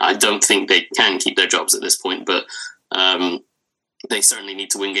 I don't think they can keep their jobs at this point, but they certainly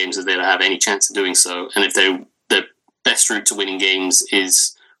need to win games if they don't have any chance of doing so. And if their best route to winning games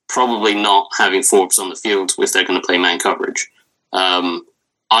is probably not having Forbes on the field if they're going to play man coverage.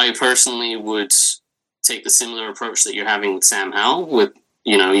 I personally would take the similar approach that you're having with Sam Howell. With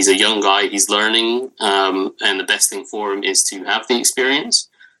he's a young guy, he's learning, and the best thing for him is to have the experience.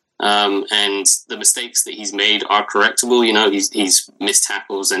 And the mistakes that he's made are correctable. He's missed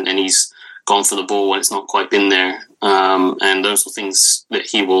tackles and he's gone for the ball when it's not quite been there. And those are things that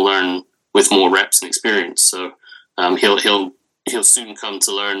he will learn with more reps and experience. So he'll soon come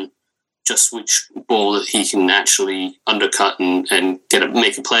to learn just which ball that he can actually undercut and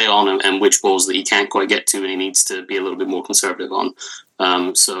make a play on, and which balls that he can't quite get to and he needs to be a little bit more conservative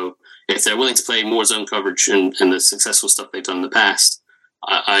on. So if they're willing to play more zone coverage and the successful stuff they've done in the past,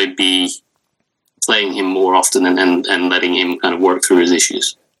 I'd be playing him more often and letting him kind of work through his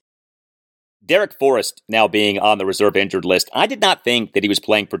issues. Derek Forrest now being on the reserve injured list, I did not think that he was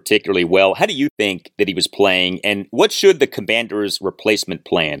playing particularly well. How do you think that he was playing, and what should the Commanders' replacement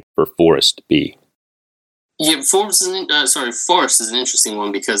plan for Forrest be? Yeah, Forrest is an interesting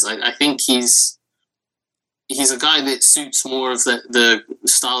one because I think he's a guy that suits more of the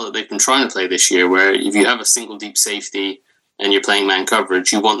style that they've been trying to play this year, where if you have a single deep safety and you're playing man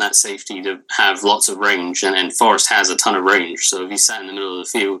coverage, you want that safety to have lots of range, and Forrest has a ton of range. So if he's sat in the middle of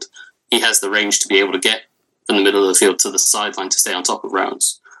the field, he has the range to be able to get from the middle of the field to the sideline to stay on top of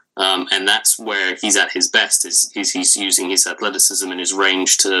routes. And that's where he's at his best, is he's using his athleticism and his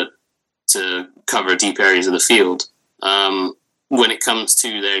range to cover deep areas of the field. When it comes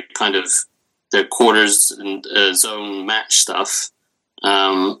to their quarters and zone match stuff,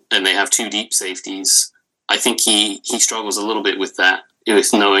 and they have two deep safeties, I think he struggles a little bit with that,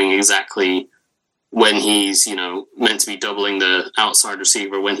 with knowing exactly when he's, meant to be doubling the outside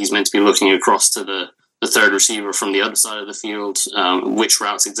receiver, when he's meant to be looking across to the third receiver from the other side of the field, which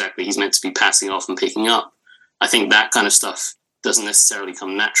routes exactly he's meant to be passing off and picking up. I think that kind of stuff doesn't necessarily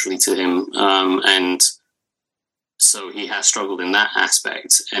come naturally to him. And so he has struggled in that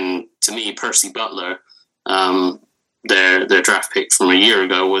aspect. And to me, Percy Butler, their draft pick from a year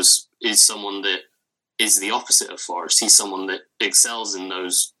ago, is someone that is the opposite of Forrest. He's someone that excels in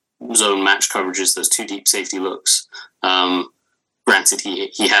those zone match coverages, those two deep safety looks. Granted,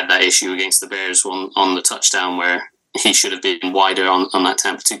 he had that issue against the Bears on the touchdown where he should have been wider on that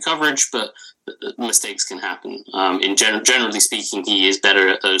Tampa 2 coverage, but mistakes can happen. Generally speaking, he is better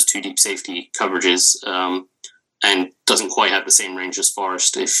at those two deep safety coverages and doesn't quite have the same range as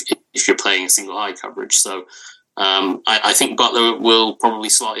Forrest if you're playing a single high coverage. So I think Butler will probably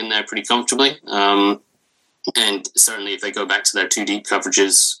slot in there pretty comfortably. And certainly if they go back to their two deep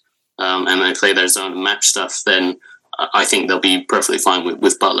coverages and they play their zone and match stuff, then I think they'll be perfectly fine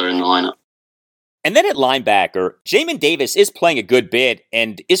with Butler in the lineup. And then at linebacker, Jamin Davis is playing a good bit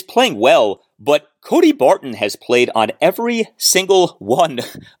and is playing well, but Cody Barton has played on every single one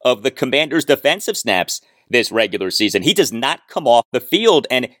of the Commanders' defensive snaps this regular season. He does not come off the field,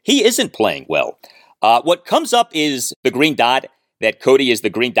 and he isn't playing well. What comes up is the green dot, that Cody is the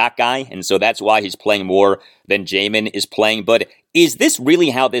green dot guy, and so that's why he's playing more than Jamin is playing. But is this really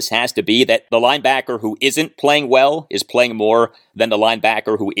how this has to be, that the linebacker who isn't playing well is playing more than the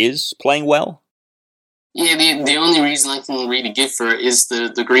linebacker who is playing well? Yeah, the only reason I can really give for it is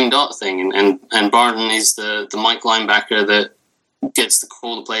the green dot thing, and Barton is the Mike linebacker that gets to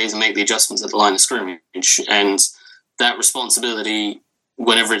call the plays and make the adjustments at the line of scrimmage, and that responsibility,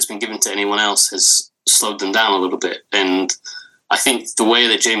 whenever it's been given to anyone else, has slowed them down a little bit. And I think the way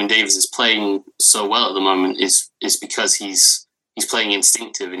that Jamin Davis is playing so well at the moment is because he's playing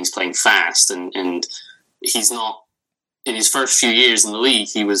instinctive and he's playing fast, and he's not, in his first few years in the league,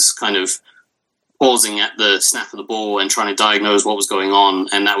 he was kind of pausing at the snap of the ball and trying to diagnose what was going on,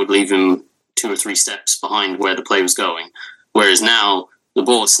 and that would leave him 2 or 3 steps behind where the play was going. Whereas now the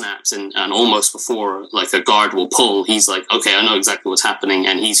ball is snapped, and almost before like a guard will pull, he's like, okay, I know exactly what's happening,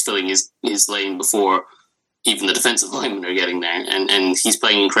 and he's filling his lane before even the defensive linemen are getting there, and he's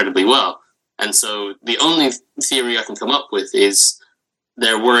playing incredibly well. And so the only theory I can come up with is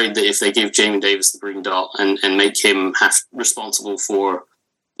they're worried that if they give Jamin Davis the green dot and make him responsible for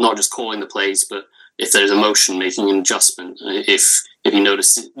not just calling the plays, but if there's a motion, making an adjustment, if you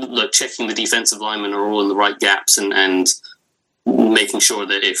notice, checking the defensive linemen are all in the right gaps and making sure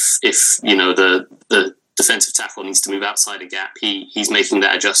that if the defensive tackle needs to move outside a gap, he's making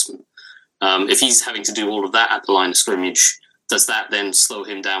that adjustment. If he's having to do all of that at the line of scrimmage, does that then slow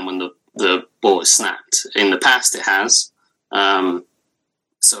him down when the ball is snapped? In the past, it has.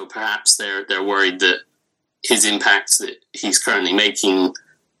 So perhaps they're worried that his impact that he's currently making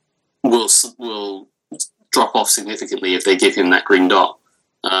will drop off significantly if they give him that green dot,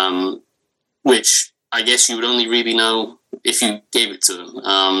 which I guess you would only really know if you gave it to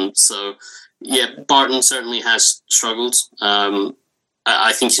him. So yeah, Barton certainly has struggled.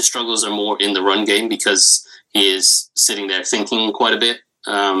 I think his struggles are more in the run game because he is sitting there thinking quite a bit,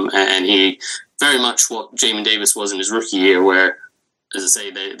 and he very much what Jamin Davis was in his rookie year, where, as I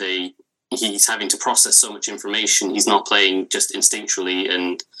say, he's having to process so much information. He's not playing just instinctually,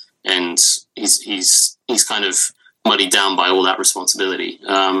 and he's kind of muddied down by all that responsibility.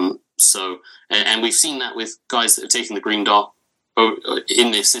 So we've seen that with guys that are taking the green dot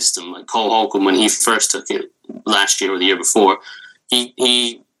in this system, like Cole Holcomb when he first took it last year or the year before.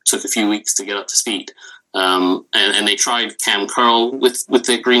 He took a few weeks to get up to speed. And they tried Cam Curl with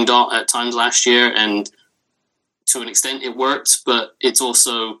the green dot at times last year, and to an extent it worked, but it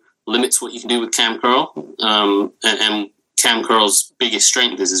also limits what you can do with Cam Curl. And Cam Curl's biggest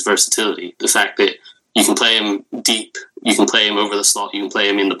strength is his versatility. The fact that you can play him deep, you can play him over the slot, you can play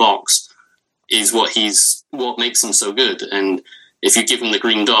him in the box is what makes him so good. And if you give him the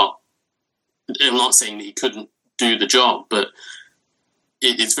green dot, I'm not saying that he couldn't do the job, but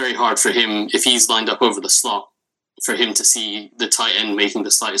it's very hard for him, if he's lined up over the slot, for him to see the tight end making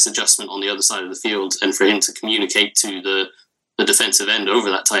the slightest adjustment on the other side of the field, and for him to communicate to the defensive end over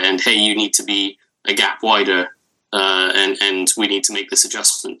that tight end, hey, you need to be a gap wider, and we need to make this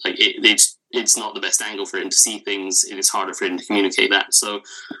adjustment. Like it's not the best angle for him to see things. It is harder for him to communicate that. So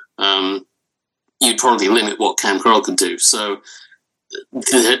you'd probably limit what Cam Curl could do. So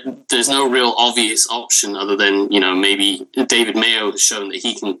there's no real obvious option other than, maybe David Mayo has shown that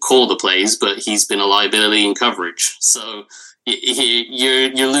he can call the plays, but he's been a liability in coverage. So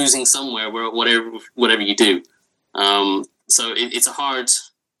you're losing somewhere where whatever you do. So it's a hard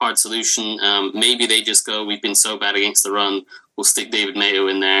solution. Maybe they just go, we've been so bad against the run, we'll stick David Mayo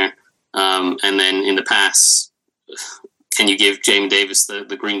in there. And then in the pass, can you give Jamin Davis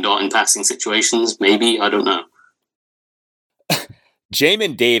the green dot in passing situations? Maybe, I don't know.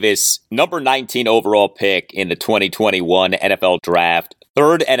 Jamin Davis, number 19 overall pick in the 2021 NFL Draft,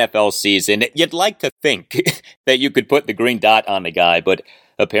 third NFL season. You'd like to think that you could put the green dot on the guy, but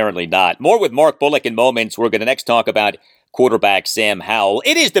apparently not. More with Mark Bullock in moments. We're going to next talk about quarterback Sam Howell.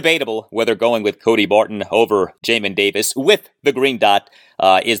 It is debatable whether going with Cody Barton over Jamin Davis with the green dot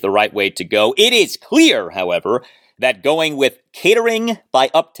is the right way to go. It is clear, however, that going with catering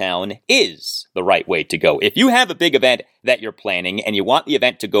by Uptown is the right way to go. If you have a big event that you're planning and you want the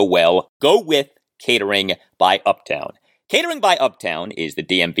event to go well, go with catering by Uptown. Catering by Uptown is the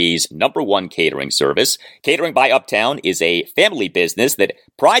DMV's #1 catering service. Catering by Uptown is a family business that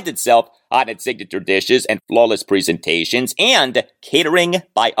prides itself on its signature dishes and flawless presentations, and Catering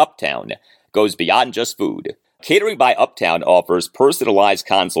by Uptown goes beyond just food. Catering by Uptown offers personalized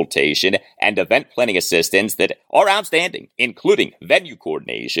consultation and event planning assistance that are outstanding, including venue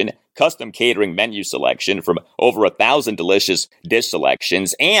coordination, custom catering menu selection from over 1,000 delicious dish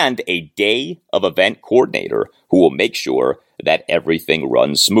selections, and a day of event coordinator who will make sure that everything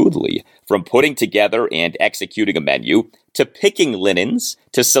runs smoothly. From putting together and executing a menu, to picking linens,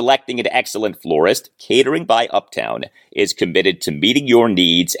 to selecting an excellent florist, Catering by Uptown is committed to meeting your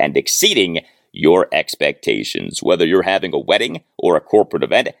needs and exceeding your expectations. Whether you're having a wedding or a corporate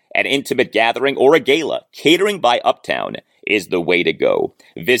event, an intimate gathering, or a gala, Catering by Uptown is the way to go.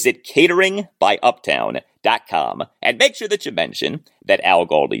 Visit cateringbyuptown.com and make sure that you mention that Al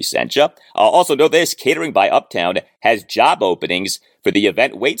Galdi sent you. Also know this, Catering by Uptown has job openings for the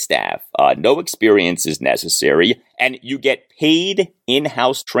event waitstaff. No experience is necessary, and you get paid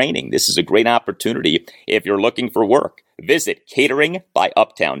in-house training. This is a great opportunity if you're looking for work. Visit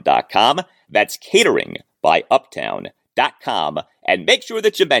cateringbyuptown.com. That's cateringbyuptown.com, and make sure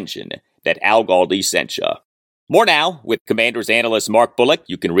that you mention that Al Galdi sent you. More now with Commanders analyst Mark Bullock.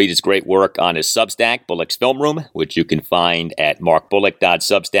 You can read his great work on his Substack, Bullock's Film Room, which you can find at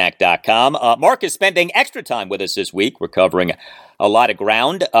markbullock.substack.com. Mark is spending extra time with us this week. We're covering a lot of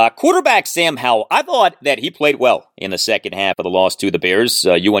ground. Quarterback Sam Howell, I thought that he played well in the second half of the loss to the Bears.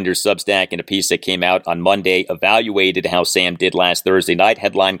 You and your Substack in a piece that came out on Monday evaluated how Sam did last Thursday night.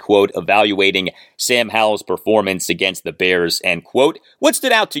 Headline quote, evaluating Sam Howell's performance against the Bears, end quote. What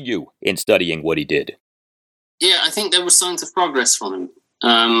stood out to you in studying what he did? Yeah, I think there were signs of progress from him.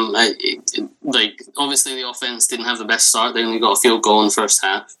 Obviously the offense didn't have the best start. They only got a field goal in the first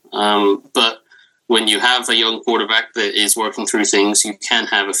half. But when you have a young quarterback that is working through things, you can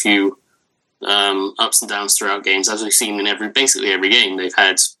have a few ups and downs throughout games. As we've seen in basically every game, they've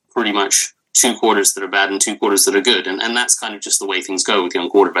had pretty much 2 quarters that are bad and 2 quarters that are good. And that's kind of just the way things go with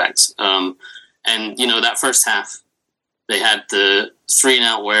young quarterbacks. And, that first half, they had the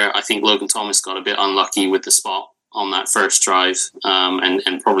 3-and-out where I think Logan Thomas got a bit unlucky with the spot on that first drive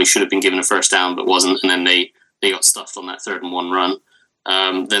and probably should have been given a first down, but wasn't. And then they got stuffed on that 3rd-and-1 run.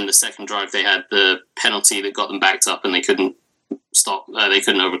 Then the second drive, they had the penalty that got them backed up and they couldn't stop. They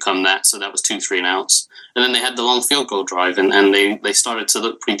couldn't overcome that. So that was 2 3-and-outs. And then they had the long field goal drive and they started to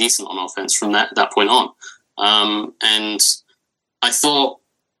look pretty decent on offense from that point on. And I thought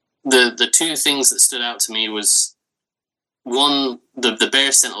the 2 things that stood out to me was, one, the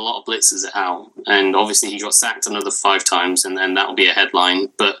Bears sent a lot of blitzes at Howell, and obviously he got sacked another 5 times, and then that'll be a headline.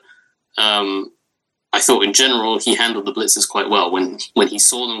 But I thought in general he handled the blitzes quite well. When he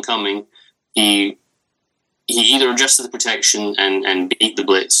saw them coming, he either adjusted the protection and beat the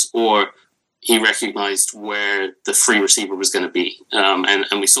blitz, or he recognized where the free receiver was going to be.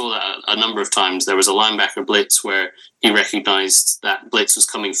 And we saw that a number of times. There was a linebacker blitz where he recognized that blitz was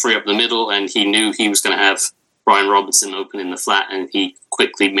coming free up the middle, and he knew he was going to have Brian Robinson open in the flat, and he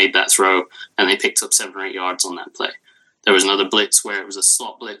quickly made that throw, and they picked up 7 or 8 yards on that play. There was another blitz where it was a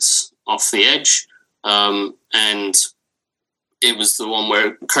slot blitz off the edge, and it was the one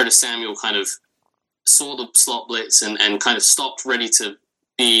where Curtis Samuel kind of saw the slot blitz and kind of stopped ready to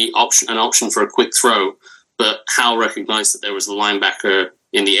be an option for a quick throw, but Howell recognized that there was a linebacker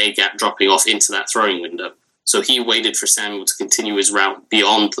in the A-gap dropping off into that throwing window. So he waited for Samuel to continue his route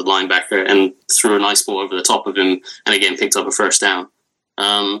beyond the linebacker and threw a nice ball over the top of him and again picked up a first down.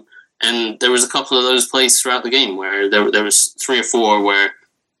 And there was a couple of those plays throughout the game where there was 3 or 4 where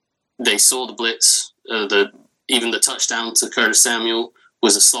they saw the blitz. Even the touchdown to Curtis Samuel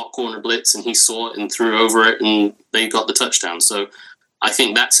was a slot corner blitz, and he saw it and threw over it, and they got the touchdown. So I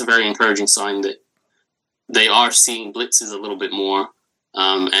think that's a very encouraging sign that they are seeing blitzes a little bit more,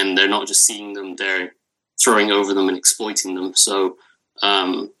 and they're not just seeing them, they're throwing over them and exploiting them. So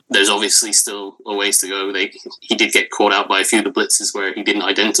there's obviously still a ways to go. He did get caught out by a few of the blitzes where he didn't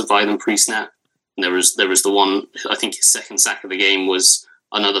identify them pre-snap. And there was the one, I think his second sack of the game was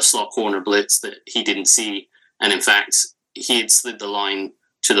another slot corner blitz that he didn't see. And in fact, he had slid the line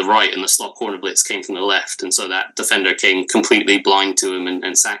to the right and the slot corner blitz came from the left. And so that defender came completely blind to him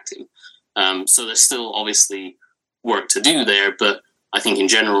and sacked him. So there's still obviously work to do there, but I think in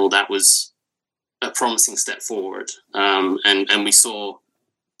general that was a promising step forward. And we saw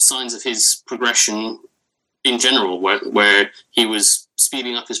signs of his progression in general, where he was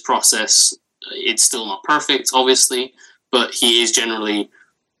speeding up his process. It's still not perfect, obviously, but he is generally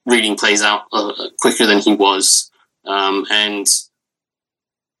reading plays out quicker than he was. And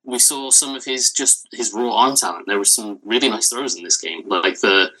we saw some of his raw arm talent. There were some really nice throws in this game, like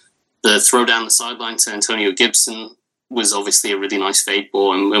the throw down the sideline to Antonio Gibson was obviously a really nice fade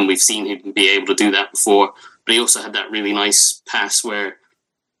ball, and we've seen him be able to do that before. But he also had that really nice pass where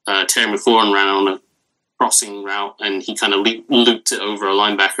Terry McLaurin ran on a crossing route, and he kind of looped it over a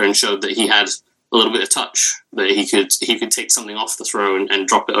linebacker and showed that he had a little bit of touch, that he could take something off the throw and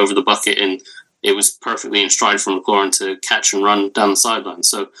drop it over the bucket, and it was perfectly in stride for McLaurin to catch and run down the sideline.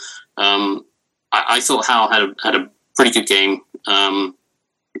 So I thought Howell had a pretty good game, and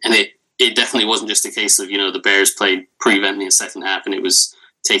it definitely wasn't just a case of, the Bears played prevent in the second half and it was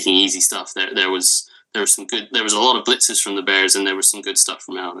taking easy stuff. There was a lot of blitzes from the Bears, and there was some good stuff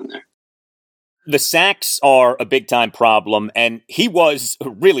from Allen in there. The sacks are a big-time problem, and he was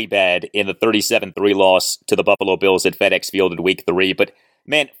really bad in the 37-3 loss to the Buffalo Bills at FedEx Field in Week 3. But,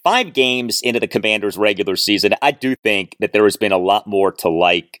 man, 5 games into the Commanders' regular season, I do think that there has been a lot more to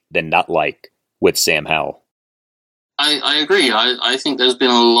like than not like with Sam Howell. I agree. I think there's been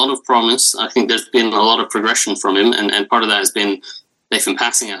a lot of promise. I think there's been a lot of progression from him, and part of that has been they've been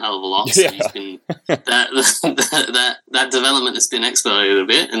passing a hell of a lot. So he's been that development has been expedited a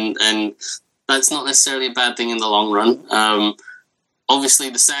bit, and that's not necessarily a bad thing in the long run. Obviously,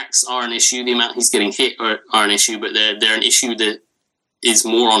 the sacks are an issue. The amount he's getting hit are an issue, but they're an issue that is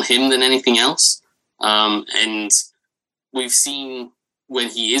more on him than anything else. And we've seen when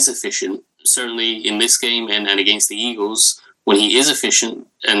he is efficient, certainly in this game and against the Eagles, when he is efficient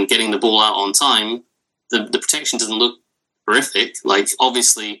and getting the ball out on time, the protection doesn't look horrific. Like,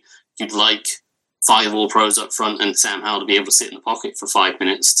 obviously, you'd like 5 All-Pros up front and Sam Howell to be able to sit in the pocket for 5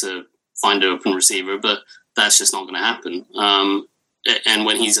 minutes to find an open receiver, but that's just not going to happen. And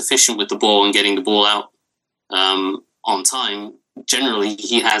when he's efficient with the ball and getting the ball out on time, generally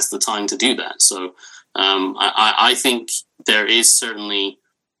he has the time to do that. So I think there is certainly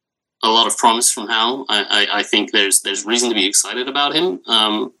a lot of promise from Howell. I think there's reason to be excited about him.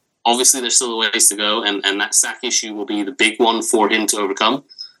 Obviously, there's still a ways to go, and that sack issue will be the big one for him to overcome.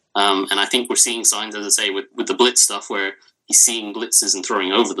 And I think we're seeing signs, as I say, with the blitz stuff, where he's seeing blitzes and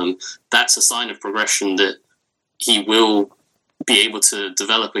throwing over them. That's a sign of progression that he will be able to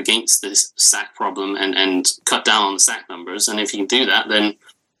develop against this sack problem and cut down on the sack numbers. And if he can do that, then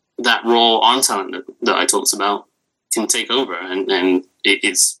that raw arm talent that I talked about can take over. And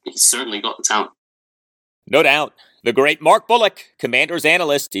he's certainly got the talent. No doubt. The great Mark Bullock, Commanders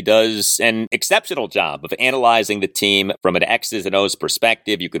analyst, he does an exceptional job of analyzing the team from an X's and O's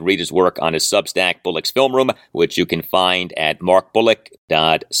perspective. You can read his work on his Substack, Bullock's Film Room, which you can find at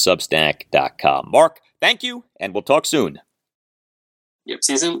markbullock.substack.com. Mark, thank you, and we'll talk soon. Yep,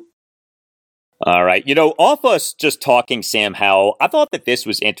 see you soon. All right. Off us just talking Sam Howell, I thought that this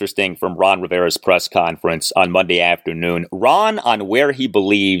was interesting from Ron Rivera's press conference on Monday afternoon. Ron on where he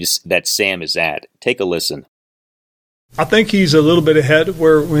believes that Sam is at. Take a listen. I think he's a little bit ahead of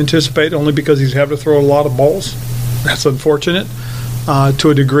where we anticipate, only because he's having to throw a lot of balls. That's unfortunate to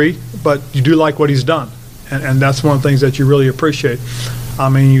a degree, but you do like what he's done, and that's one of the things that you really appreciate. I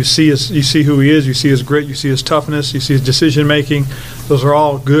mean, you see who he is, you see his grit, you see his toughness, you see his decision making. Those are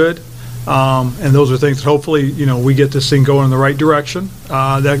all good, and those are things that hopefully we get this thing going in the right direction.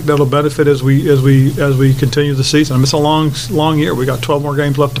 That'll benefit as we continue the season. I mean, it's a long year. We got 12 more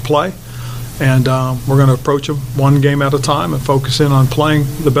games left to play. And we're going to approach them one game at a time and focus in on playing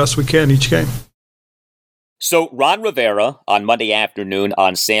the best we can each game. So Ron Rivera on Monday afternoon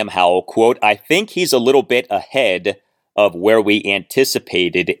on Sam Howell, quote, "I think he's a little bit ahead of where we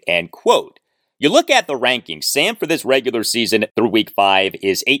anticipated," end quote. You look at the rankings. Sam for this regular season through week 5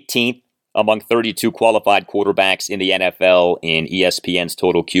 is 18th among 32 qualified quarterbacks in the NFL in ESPN's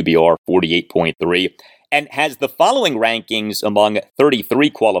total QBR, 48.3. And has the following rankings among 33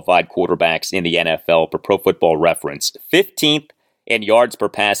 qualified quarterbacks in the NFL per Pro Football Reference. 15th in yards per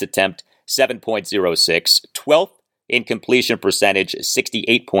pass attempt, 7.06. 12th in completion percentage,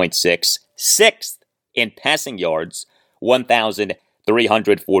 68.6. 6th in passing yards,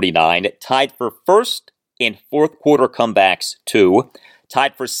 1,349. Tied for first in fourth quarter comebacks, 2.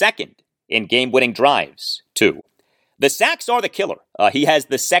 Tied for second in game-winning drives, 2. The sacks are the killer. He has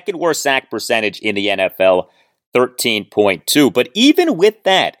the second worst sack percentage in the NFL, 13.2. But even with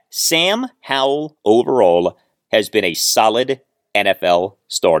that, Sam Howell overall has been a solid NFL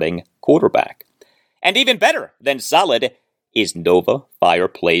starting quarterback. And even better than solid is Nova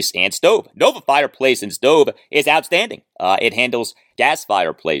Fireplace and Stove. Nova Fireplace and Stove is outstanding. It handles gas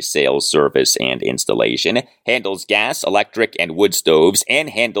fireplace sales, service, and installation, handles gas, electric, and wood stoves, and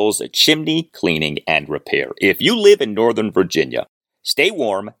handles chimney cleaning and repair. If you live in Northern Virginia, stay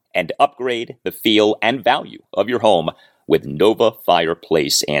warm and upgrade the feel and value of your home with Nova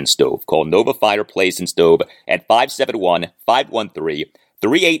Fireplace and Stove. Call Nova Fireplace and Stove at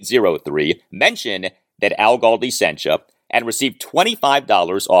 571-513-3803. Mention that Al Galdi sent you and receive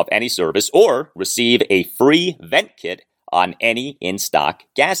 $25 off any service, or receive a free vent kit on any in-stock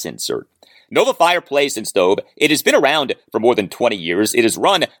gas insert. Nova Fireplace and Stove, it has been around for more than 20 years. It is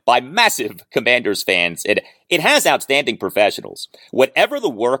run by massive Commanders fans, and it has outstanding professionals. Whatever the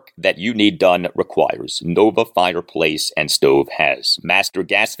work that you need done requires, Nova Fireplace and Stove has. Master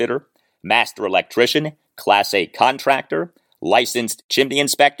gas fitter, master electrician, Class A contractor, licensed chimney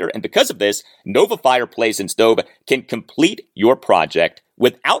inspector, and because of this, Nova Fireplace and Stove can complete your project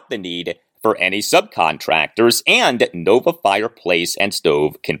without the need for any subcontractors, and Nova Fireplace and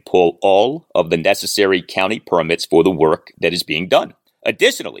Stove can pull all of the necessary county permits for the work that is being done.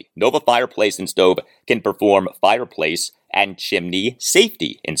 Additionally, Nova Fireplace and Stove can perform fireplace and chimney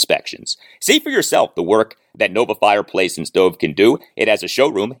safety inspections. See for yourself the work that Nova Fireplace and Stove can do. It has a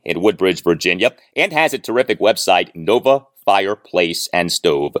showroom in Woodbridge, Virginia, and has a terrific website,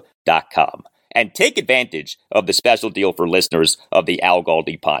 novafireplaceandstove.com. And take advantage of the special deal for listeners of the Al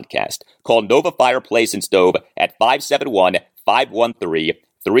Galdi podcast. Call Nova Fireplace and Stove at 571-513-3803.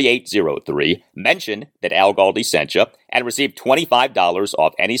 3803. Mention that Al Galdi sent you and receive $25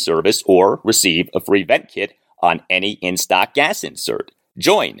 off any service or receive a free vent kit on any in-stock gas insert.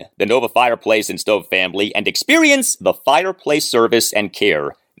 Join the Nova Fireplace and Stove family and experience the fireplace service and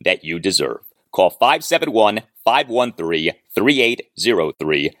care that you deserve. Call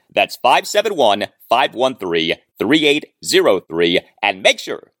 571-513-3803. That's 571-513-3803. And make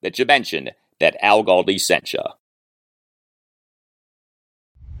sure that you mention that Al Galdi sent you.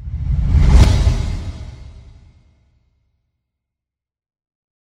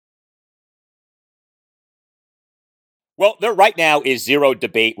 Well, there right now is zero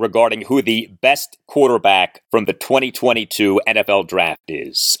debate regarding who the best quarterback from the 2022 NFL draft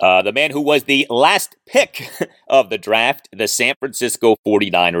is. The man who was the last pick of the draft, the San Francisco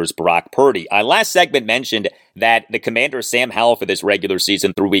 49ers, Brock Purdy. Our last segment mentioned that the Commander Sam Howell for this regular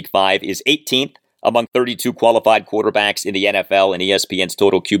season through Week 5 is 18th among 32 qualified quarterbacks in the NFL and ESPN's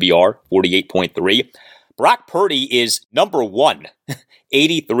total QBR, 48.3. Brock Purdy is number 1,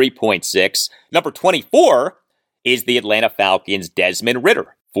 83.6. Number 24 is the Atlanta Falcons' Desmond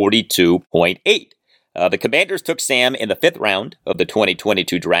Ridder, 42.8. The Commanders took Sam in the 5th round of the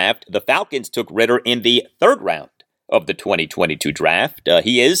 2022 draft. The Falcons took Ridder in the 3rd round of the 2022 draft.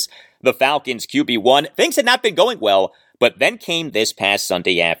 He is the Falcons' QB1. Things had not been going well, but then came this past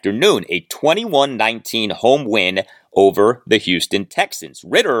Sunday afternoon, a 21-19 home win over the Houston Texans.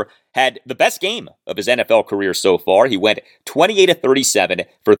 Ridder had the best game of his NFL career so far. He went 28-37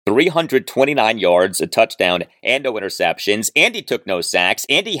 for 329 yards, a touchdown, and no interceptions. And he took no sacks,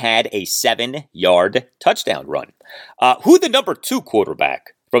 and he had a 7-yard touchdown run. Who the number 2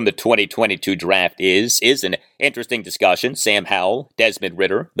 quarterback from the 2022 draft is an interesting discussion. Sam Howell, Desmond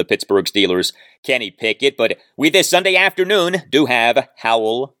Ridder, the Pittsburgh Steelers, Kenny Pickett. But we this Sunday afternoon do have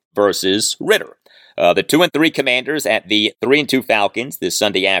Howell versus Ridder. The 2-3 Commanders at the 3-2 Falcons this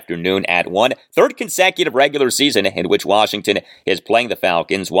Sunday afternoon at 1. 3rd consecutive regular season in which Washington is playing the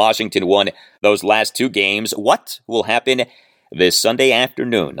Falcons. Washington won those last 2 games. What will happen this Sunday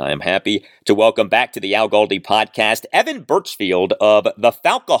afternoon? I am happy to welcome back to the Al Galdi podcast, Evan Birchfield of The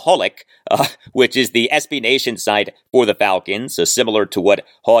Falcoholic, which is the SB Nation site for the Falcons, similar to what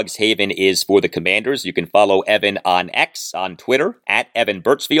Hogs Haven is for the Commanders. You can follow Evan on X, on Twitter, at Evan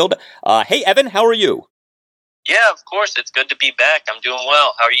Birchfield. Hey, Evan, how are you? Yeah, of course. It's good to be back. I'm doing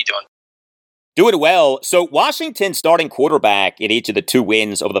well. How are you doing? Doing well. So Washington's starting quarterback in each of the 2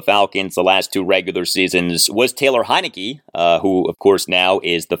 wins over the Falcons the last 2 regular seasons was Taylor Heineke, who, of course, now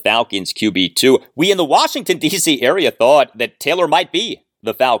is the Falcons' QB2. We in the Washington, D.C. area thought that Taylor might be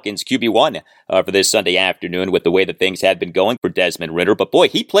the Falcons' QB1 for this Sunday afternoon with the way that things had been going for Desmond Ridder. But, boy,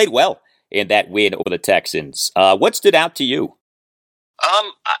 he played well in that win over the Texans. What stood out to you?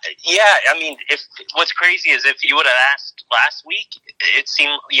 Yeah, I mean, what's crazy is if you would have asked last week, it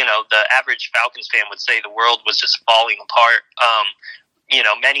seemed, the average Falcons fan would say the world was just falling apart.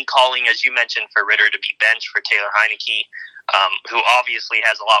 Many calling, as you mentioned, for Ridder to be benched for Taylor Heineke, who obviously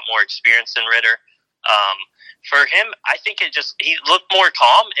has a lot more experience than Ridder. For him, I think he looked more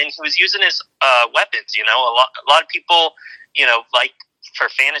calm and he was using his weapons. A lot of people, like, for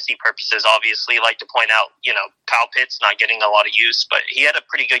fantasy purposes, obviously, like to point out, Kyle Pitts not getting a lot of use, but he had a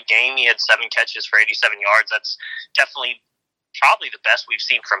pretty good game. He had 7 catches for 87 yards. That's definitely probably the best we've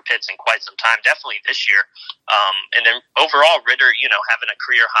seen from Pitts in quite some time, definitely this year. And then overall, Ridder, having a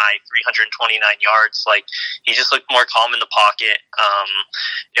career high 329 yards, like he just looked more calm in the pocket.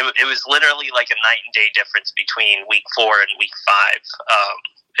 It was literally like a night and day difference between week 4 and week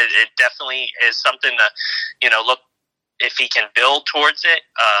 5. It definitely is something to, look, if he can build towards it.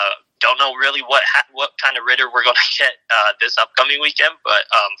 Don't know really what kind of Ridder we're going to get this upcoming weekend, but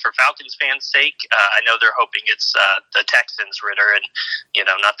for Falcons fans' sake, I know they're hoping it's the Texans Ridder and,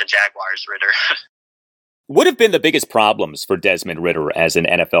 not the Jaguars Ridder. What have been the biggest problems for Desmond Ridder as an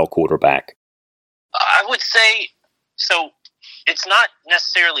NFL quarterback? I would say, so it's not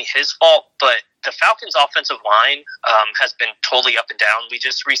necessarily his fault, but the Falcons' offensive line has been totally up and down. We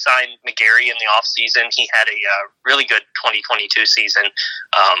just re-signed McGarry in the offseason. He had a really good 2022 season,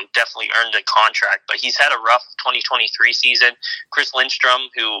 definitely earned a contract, but he's had a rough 2023 season. Chris Lindstrom,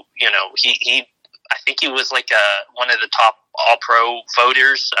 who, he I think he was like one of the top all-pro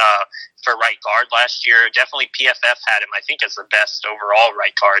voters for right guard last year. Definitely PFF had him, I think, as the best overall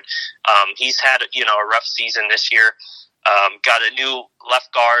right guard. He's had, a rough season this year. Got a new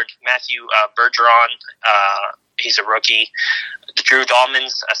left guard, Matthew Bergeron. He's a rookie. Drew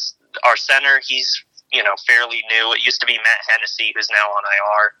Dahlman's our center. He's, fairly new. It used to be Matt Hennessy, who's now on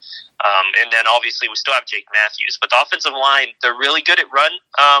IR. And then obviously we still have Jake Matthews. But the offensive line, they're really good at run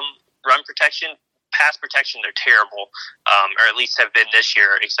protection. pass protection, they're terrible, or at least have been this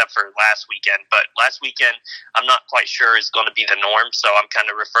year, except for last weekend. But last weekend, I'm not quite sure is going to be the norm, so I'm kind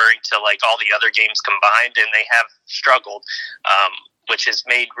of referring to like all the other games combined, and they have struggled, which has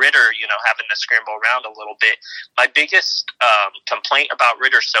made Ritter, having to scramble around a little bit. My biggest complaint about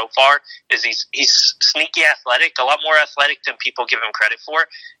Ritter so far is he's sneaky athletic, a lot more athletic than people give him credit for,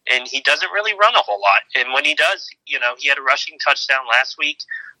 and he doesn't really run a whole lot. And when he does, he had a rushing touchdown last week.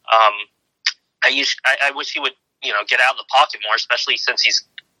 I wish he would, get out of the pocket more, especially since he's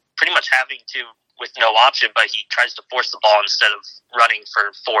pretty much having to with no option, but he tries to force the ball instead of running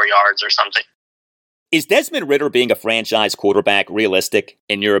for 4 yards or something. Is Desmond Ridder being a franchise quarterback realistic,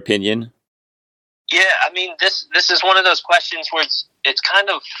 in your opinion? Yeah, I mean, this is one of those questions where it's kind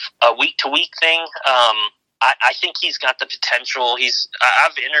of a week-to-week thing. I think he's got the potential.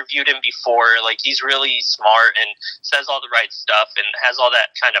 I've interviewed him before. Like, he's really smart and says all the right stuff and has all that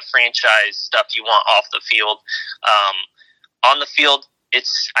kind of franchise stuff you want off the field. On the field,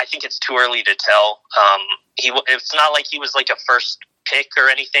 I think it's too early to tell. It's not like he was like a first pick or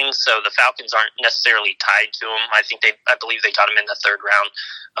anything, so the Falcons aren't necessarily tied to him. I believe they got him in the third round.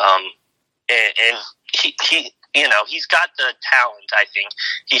 And he's got the talent, I think.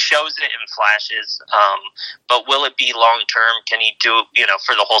 He shows it in flashes, but will it be long-term? Can he do,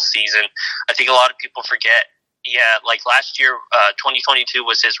 for the whole season? I think a lot of people forget, like last year, 2022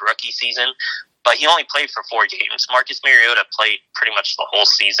 was his rookie season, but he only played for 4 games. Marcus Mariota played pretty much the whole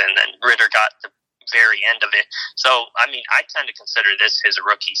season, and Ridder got the very end of it. So, I mean, I kind of consider this his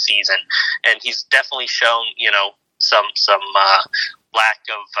rookie season, and he's definitely shown, some lack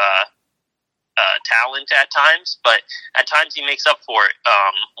of talent at times, but at times he makes up for it,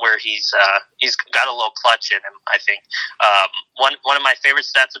 where he's got a little clutch in him, I think. One of my favorite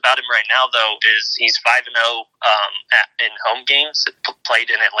stats about him right now, though, is he's 5-0 in home games played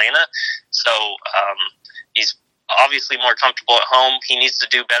in Atlanta. So he's obviously more comfortable at home. He needs to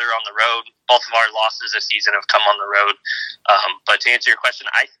do better on the road. Both of our losses this season have come on the road. But to answer your question,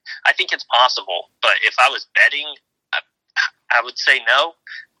 I think it's possible. But if I was betting, I would say no.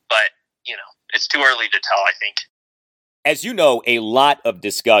 But, it's too early to tell, I think. As you know, a lot of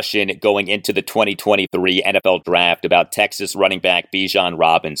discussion going into the 2023 NFL Draft about Texas running back Bijan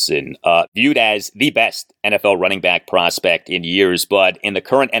Robinson, viewed as the best NFL running back prospect in years. But in the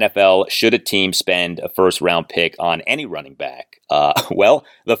current NFL, should a team spend a first-round pick on any running back? Well,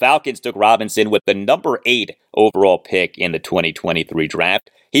 the Falcons took Robinson with the number 8 overall pick in the 2023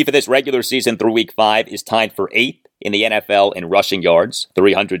 draft. He, for this regular season through Week 5, is tied for 8th in the NFL in rushing yards,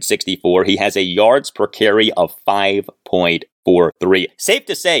 364. He has a yards per carry of 5.43. Safe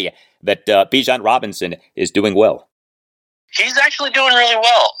to say that Bijan Robinson is doing well. He's actually doing really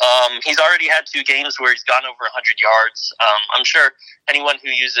well. He's already had 2 games where he's gone over 100 yards. I'm sure anyone who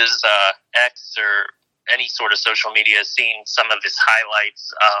uses X or any sort of social media has seen some of his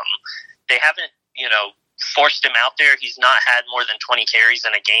highlights. They haven't, forced him out there. He's not had more than 20 carries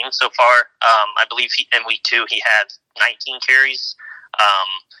in a game so far. I believe in week 2 he had 19 carries.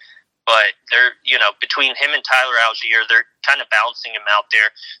 But they're, between him and Tyler Algier, they're kind of balancing him out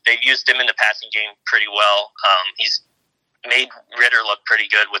there. They've used him in the passing game pretty well. He's made Ridder look pretty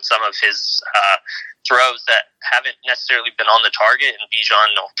good with some of his throws that haven't necessarily been on the target, and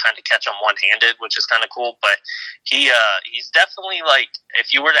Bijan will kind of catch them one-handed, which is kind of cool. But he's definitely, like,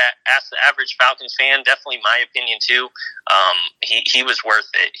 if you were to ask the average Falcons fan, definitely my opinion too, he was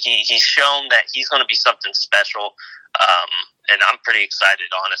worth it. He's shown that he's going to be something special, and I'm pretty excited,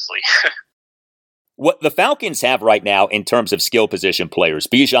 honestly. What the Falcons have right now in terms of skill position players,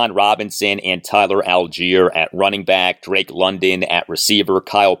 Bijan Robinson and Tyler Algier at running back, Drake London at receiver,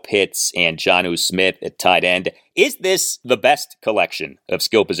 Kyle Pitts and Jonnu Smith at tight end. Is this the best collection of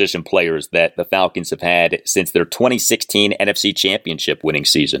skill position players that the Falcons have had since their 2016 NFC Championship winning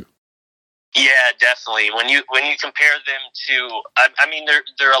season? Yeah, definitely. When you compare them to, I mean,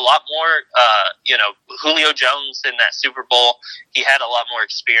 they're a lot more. Julio Jones in that Super Bowl, he had a lot more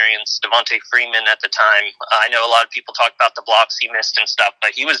experience. Devontae Freeman at the time. I know a lot of people talk about the blocks he missed and stuff,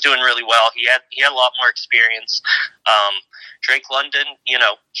 but he was doing really well. He had a lot more experience. Drake London,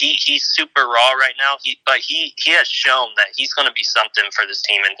 he's super raw right now. But he has shown that he's going to be something for this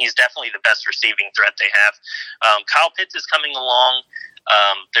team, and he's definitely the best receiving threat they have. Kyle Pitts is coming along.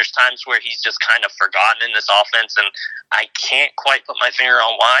 There's times where he's just kind of forgotten in this offense, and I can't quite put my finger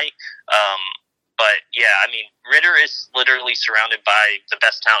on why. But yeah, I mean, Ridder is literally surrounded by the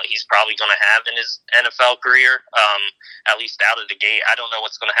best talent he's probably going to have in his NFL career, at least out of the gate. I don't know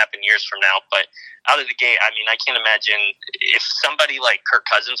what's going to happen years from now, but out of the gate, I mean, I can't imagine if somebody like Kirk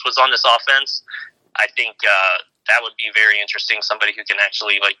Cousins was on this offense. I think that would be very interesting. Somebody who can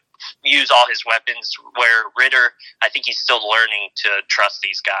actually use all his weapons, where Ritter, I think he's still learning to trust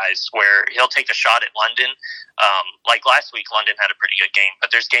these guys, where he'll take a shot at London. Like last week, London had a pretty good game,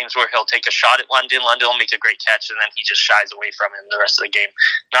 but there's games where he'll take a shot at London will make a great catch, and then he just shies away from it the rest of the game.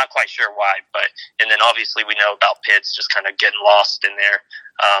 Not quite sure why, and then obviously we know about Pitts just kind of getting lost in there.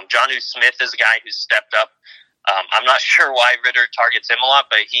 Jonnu Smith is a guy who's stepped up. I'm not sure why Ritter targets him a lot,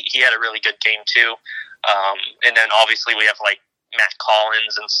 but he had a really good game too. And then obviously we have like Matt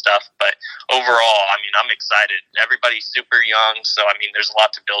Collins and stuff, but overall, I mean, I'm excited. Everybody's super young, so I mean, there's a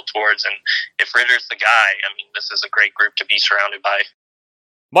lot to build towards, and if Ritter's the guy, I mean, this is a great group to be surrounded by.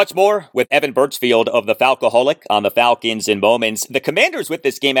 Much more with Evan Birchfield of the Falcoholic on the Falcons in moments. The Commanders with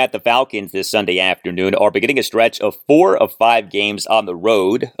this game at the Falcons this Sunday afternoon are beginning a stretch of 4 of 5 games on the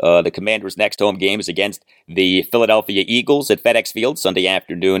road. The Commanders' next home game is against the Philadelphia Eagles at FedEx Field Sunday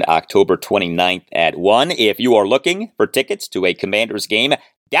afternoon, October 29th at 1. If you are looking for tickets to a Commanders game,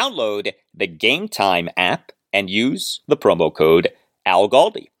 download the Game Time app and use the promo code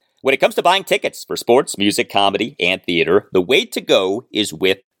ALGALDI. When it comes to buying tickets for sports, music, comedy, and theater, the way to go is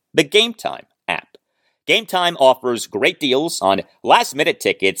with the Game Time app. Game Time offers great deals on last-minute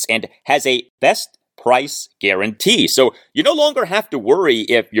tickets and has a best price guarantee. So you no longer have to worry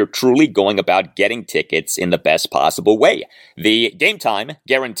if you're truly going about getting tickets in the best possible way. The Game Time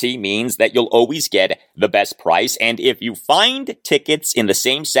guarantee means that you'll always get the best price, and if you find tickets in the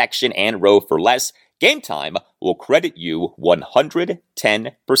same section and row for less, Game Time will credit you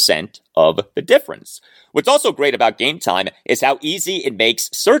 110% of the difference. What's also great about Game Time is how easy it makes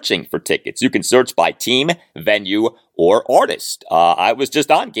searching for tickets. You can search by team, venue, or artist. I was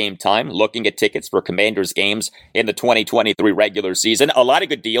just on Game Time looking at tickets for Commanders games in the 2023 regular season. A lot of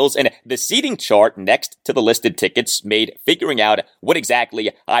good deals, and the seating chart next to the listed tickets made figuring out what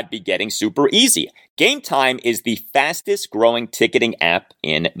exactly I'd be getting super easy. Game Time is the fastest growing ticketing app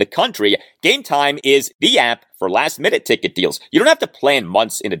in the country. Game Time is the app for last-minute ticket deals. You don't have to plan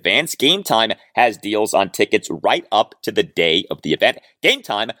months in advance. Game Time has deals on tickets right up to the day of the event. Game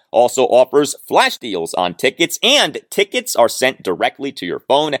Time also offers flash deals on tickets, and tickets are sent directly to your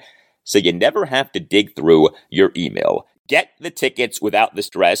phone, so you never have to dig through your email. Get the tickets without the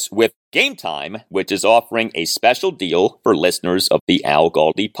stress with Game Time, which is offering a special deal for listeners of the Al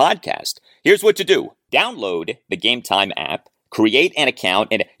Galdi podcast. Here's what you do. Download the Game Time app, create an account,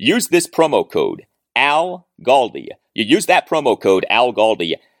 and use this promo code, Al Galdi. You use that promo code, Al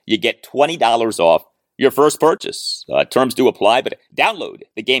Galdi, you get $20 off your first purchase. Terms do apply, but download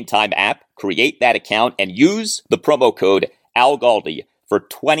the Game Time app, create that account, and use the promo code, Al Galdi, for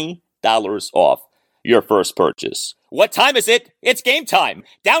 $20 off your first purchase. What time is it? It's game time.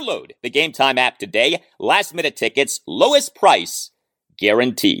 Download the Game Time app today. Last minute tickets, lowest price,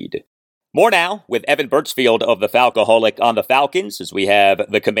 guaranteed. More now with Evan Birchfield of the Falcoholic on the Falcons, as we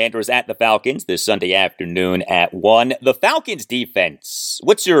have the Commanders at the Falcons this Sunday afternoon at 1. The Falcons defense,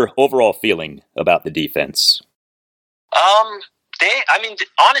 what's your overall feeling about the defense?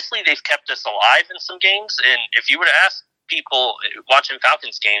 Honestly, they've kept us alive in some games, and if you were to ask people watching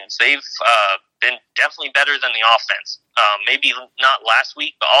Falcons games, they've been definitely better than the offense. Maybe not last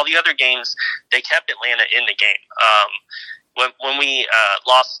week, but all the other games, they kept Atlanta in the game. When we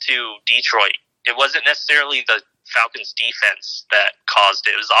lost to Detroit, it wasn't necessarily the Falcons defense that caused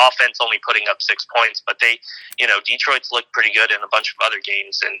it. It was the offense only putting up 6 points, but Detroit's looked pretty good in a bunch of other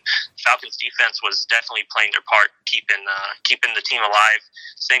games, and Falcons defense was definitely playing their part, keeping the team alive.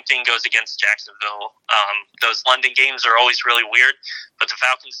 Same thing goes against Jacksonville. Those London games are always really weird, but the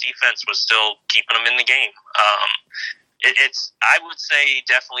Falcons defense was still keeping them in the game. It's I would say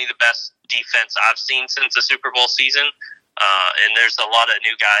definitely the best defense I've seen since the Super Bowl season. And there's a lot of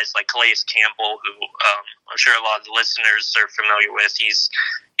new guys like Calais Campbell, who I'm sure a lot of the listeners are familiar with. He's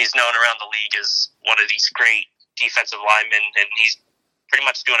known around the league as one of these great defensive linemen, and he's pretty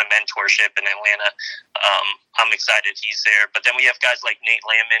much doing a mentorship in Atlanta. I'm excited he's there. But then we have guys like Nate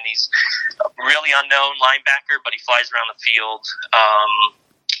Landman. He's a really unknown linebacker, but he flies around the field.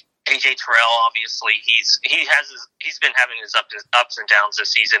 AJ Terrell, obviously, he's been having his ups and downs this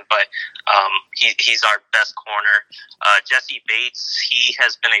season, but he's our best corner. Jesse Bates, he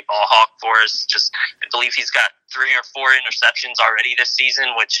has been a ball hawk for us. I believe he's got 3 or 4 interceptions already this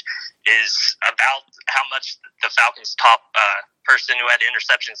season, which is about how much the Falcons' top person who had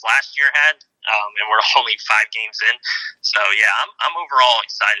interceptions last year had, and we're only 5 games in. So yeah, I'm overall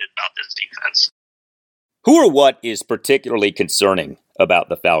excited about this defense. Who or what is particularly concerning about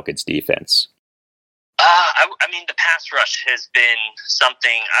the Falcons' defense? The pass rush has been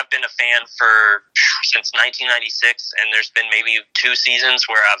something I've been a fan for since 1996, and there's been maybe 2 seasons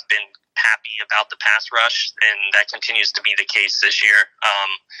where I've been happy about the pass rush, and that continues to be the case this year.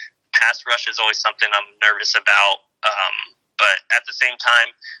 Pass rush is always something I'm nervous about, but at the same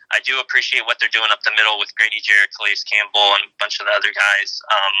time, I do appreciate what they're doing up the middle with Grady Jarrett, Calais Campbell, and a bunch of the other guys.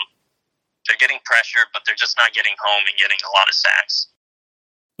 They're getting pressure, but they're just not getting home and getting a lot of sacks.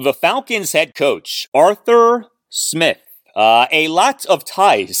 The Falcons head coach, Arthur Smith. A lot of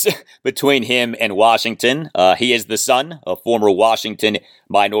ties between him and Washington. He is the son of former Washington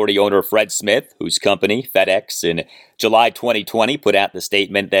minority owner Fred Smith, whose company, FedEx, in July 2020 put out the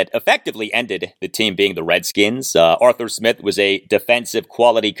statement that effectively ended the team being the Redskins. Arthur Smith was a defensive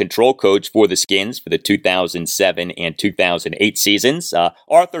quality control coach for the Skins for the 2007 and 2008 seasons.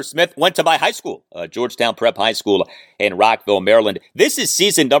 Arthur Smith went to my high school, Georgetown Prep High School in Rockville, Maryland. This is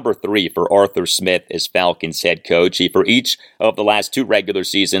season number 3 for Arthur Smith as Falcons head coach. He, for each of the last 2 regular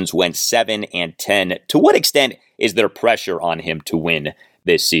seasons, went 7-10. To what extent is there pressure on him to win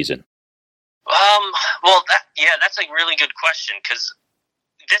this season? That's a really good question, because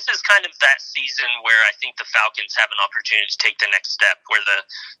this is kind of that season where I think the Falcons have an opportunity to take the next step, where the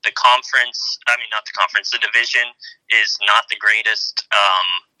division is not the greatest.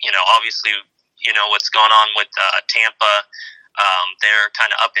 Obviously, what's going on with Tampa. They're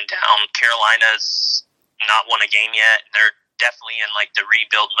kind of up and down. Carolina's not won a game yet. They're definitely in like the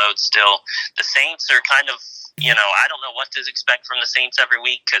rebuild mode still. The Saints are kind of, I don't know what to expect from the Saints every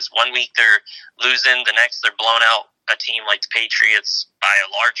week, because one week they're losing, the next they're blowing out a team like the Patriots by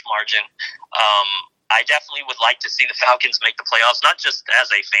a large margin. I definitely would like to see the Falcons make the playoffs, not just as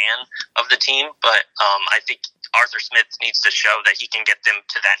a fan of the team, but I think Arthur Smith needs to show that he can get them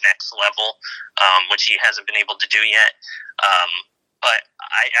to that next level, which he hasn't been able to do yet. But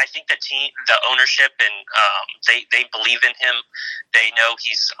I think the ownership, and they believe in him. They know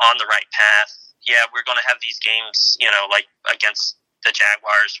he's on the right path. Yeah, we're going to have these games, like against the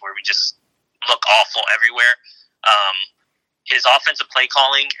Jaguars, where we just look awful everywhere. His offensive play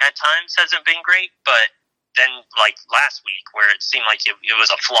calling at times hasn't been great, but then like last week, where it seemed like it was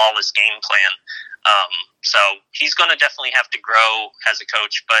a flawless game plan. So he's going to definitely have to grow as a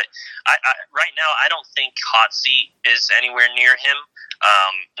coach. But I right now, I don't think hot seat is anywhere near him.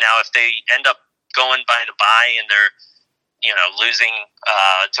 Now, if they end up going by the bye and they're losing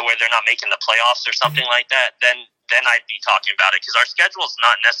to where they're not making the playoffs or something like that, then I'd be talking about it, because our schedule is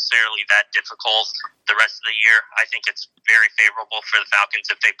not necessarily that difficult the rest of the year. I think it's very favorable for the Falcons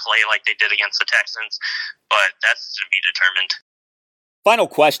if they play like they did against the Texans, but that's to be determined. Final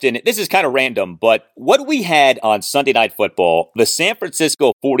question. This is kind of random, but what we had on Sunday Night Football, the San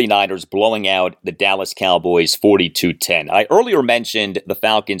Francisco 49ers blowing out the Dallas Cowboys 42-10. I earlier mentioned the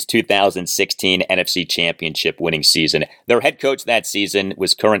Falcons' 2016 NFC Championship winning season. Their head coach that season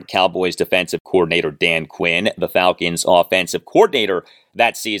was current Cowboys defensive coordinator Dan Quinn. The Falcons' offensive coordinator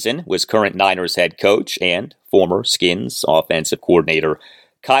that season was current Niners head coach and former Skins offensive coordinator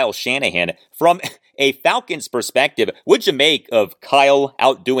Kyle Shanahan. From a Falcons perspective, what'd you make of Kyle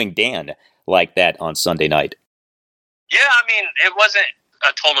outdoing Dan like that on Sunday night? Yeah, I mean, it wasn't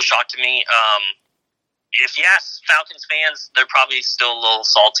a total shock to me. If you ask Falcons fans, they're probably still a little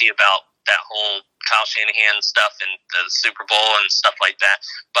salty about that whole Kyle Shanahan stuff and the Super Bowl and stuff like that.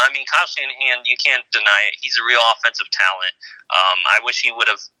 But, I mean, Kyle Shanahan, you can't deny it. He's a real offensive talent. I wish he would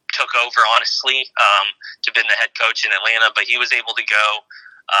have took over, honestly, to been the head coach in Atlanta, but he was able to go.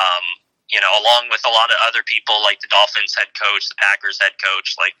 Along with a lot of other people, like the Dolphins head coach, the Packers head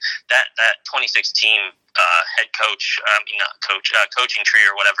coach, like that 2016 head coach, coaching tree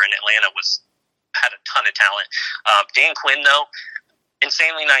or whatever in Atlanta had a ton of talent. Dan Quinn, though,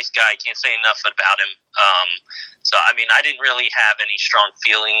 insanely nice guy. Can't say enough about him. So, I mean, I didn't really have any strong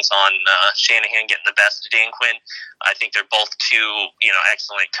feelings on Shanahan getting the best of Dan Quinn. I think they're both two,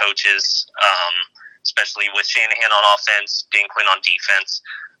 excellent coaches, especially with Shanahan on offense, Dan Quinn on defense.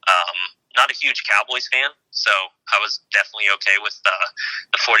 Not a huge Cowboys fan, so I was definitely okay with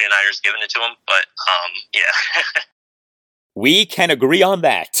the 49ers giving it to him, but yeah. We can agree on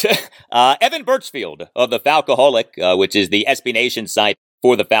that. Evan Birchfield of the Falcoholic, which is the SB Nation site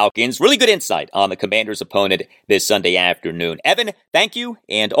for the Falcons. Really good insight on the Commanders' opponent this Sunday afternoon. Evan, thank you,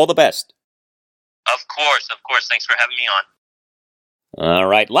 and all the best. Of course. Thanks for having me on. All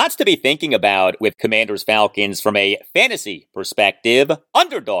right, lots to be thinking about with Commanders Falcons from a fantasy perspective.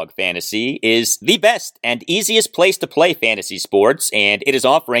 Underdog Fantasy is the best and easiest place to play fantasy sports, and it is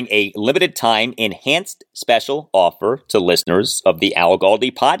offering a limited time enhanced special offer to listeners of the Al Galdi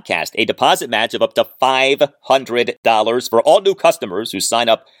podcast. A deposit match of up to $500 for all new customers who sign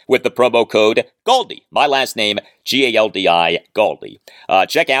up with the promo code GALDI. My last name, Galdi, Galdi.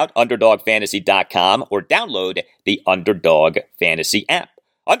 Check out UnderdogFantasy.com or download the Underdog Fantasy app.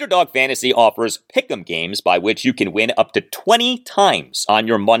 Underdog Fantasy offers pick'em games by which you can win up to 20 times on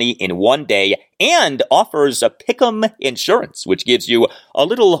your money in one day and offers a pick'em insurance, which gives you a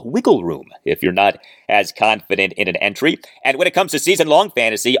little wiggle room if you're not as confident in an entry. And when it comes to season-long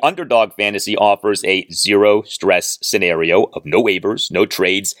fantasy, Underdog Fantasy offers a zero-stress scenario of no waivers, no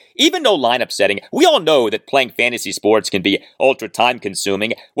trades, even no lineup setting. We all know that playing fantasy sports can be ultra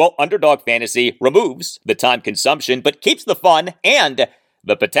time-consuming. Well, Underdog Fantasy removes the time consumption, but keeps the fun and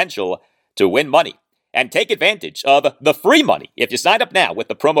the potential to win money. And take advantage of the free money if you sign up now with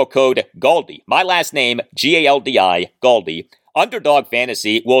the promo code GALDI. My last name, Galdi, Galdi. Underdog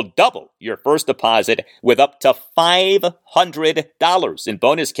Fantasy will double your first deposit with up to $500 in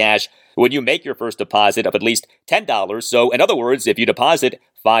bonus cash when you make your first deposit of at least $10. So, in other words, if you deposit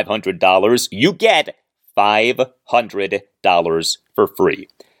 $500, you get $500 for free.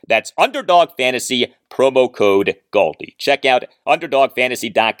 That's Underdog Fantasy, promo code GALDI. Check out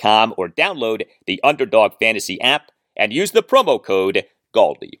UnderdogFantasy.com or download the Underdog Fantasy app and use the promo code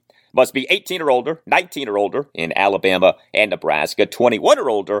GALDI. Must be 18 or older, 19 or older in Alabama and Nebraska, 21 or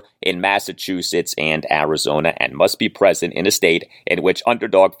older in Massachusetts and Arizona, and must be present in a state in which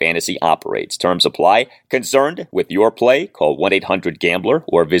Underdog Fantasy operates. Terms apply. Concerned with your play? Call 1-800-GAMBLER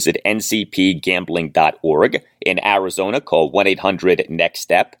or visit ncpgambling.org. In Arizona, call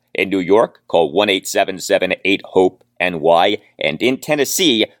 1-800-NEXT-STEP. In New York, call 1-877-8-HOPE-NY. And in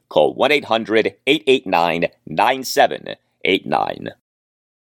Tennessee, call 1-800-889-9789.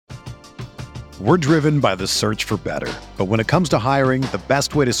 We're driven by the search for better. But when it comes to hiring, the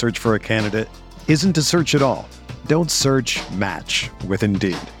best way to search for a candidate isn't to search at all. Don't search, match with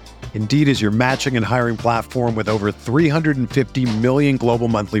Indeed. Indeed is your matching and hiring platform with over 350 million global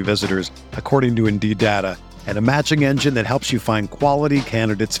monthly visitors, according to Indeed data, and a matching engine that helps you find quality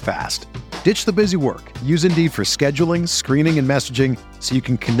candidates fast. Ditch the busy work. Use Indeed for scheduling, screening, and messaging so you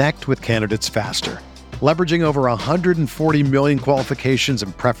can connect with candidates faster. Leveraging over 140 million qualifications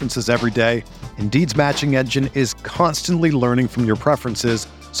and preferences every day, Indeed's matching engine is constantly learning from your preferences,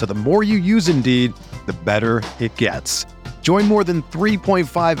 so the more you use Indeed, the better it gets. Join more than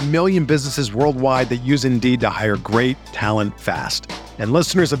 3.5 million businesses worldwide that use Indeed to hire great talent fast. And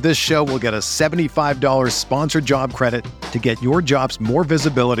listeners of this show will get a $75 sponsored job credit to get your jobs more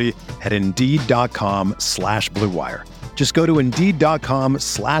visibility at Indeed.com/Blue Wire. Just go to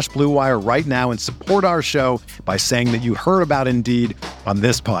Indeed.com/Blue Wire right now and support our show by saying that you heard about Indeed on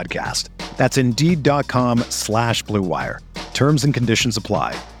this podcast. That's Indeed.com/Blue Wire. Terms and conditions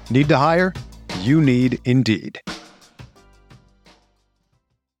apply. Need to hire? You need Indeed.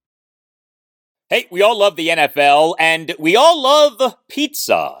 Hey, we all love the NFL, and we all love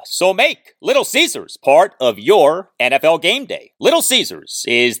pizza. So make Little Caesars part of your NFL game day. Little Caesars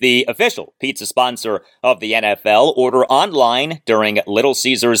is the official pizza sponsor of the NFL. Order online during Little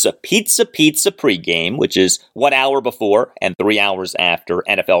Caesars Pizza pregame, which is 1 hour before and 3 hours after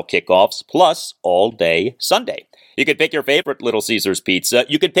NFL kickoffs, plus all day Sunday. You can pick your favorite Little Caesars pizza.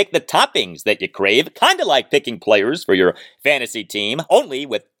 You can pick the toppings that you crave, kind of like picking players for your fantasy team, only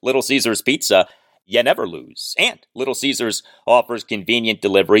with Little Caesars pizza. You never lose. And Little Caesars offers convenient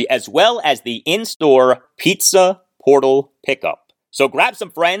delivery as well as the in-store pizza portal pickup. So grab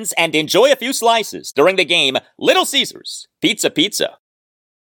some friends and enjoy a few slices during the game. Little Caesars Pizza.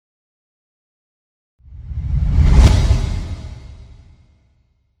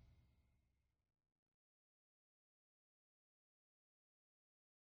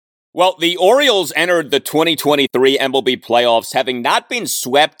 Well, the Orioles entered the 2023 MLB playoffs having not been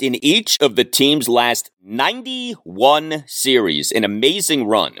swept in each of the team's last 91 series, an amazing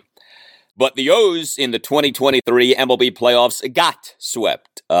run. But the O's in the 2023 MLB playoffs got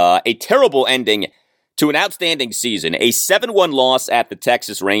swept. A terrible ending to an outstanding season. A 7-1 loss at the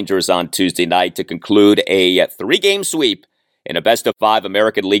Texas Rangers on Tuesday night to conclude a 3-game sweep in a best-of-5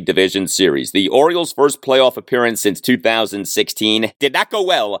 American League Division Series. The Orioles' first playoff appearance since 2016 did not go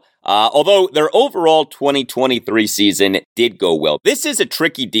well, although their overall 2023 season did go well. This is a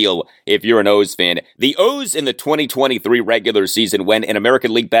tricky deal if you're an O's fan. The O's in the 2023 regular season went an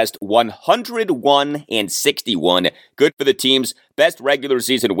American League best 101-61. Good for the team's best regular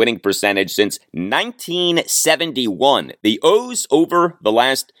season winning percentage since 1971. The O's over the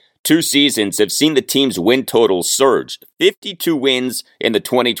last 2 seasons have seen the team's win total surge. 52 wins in the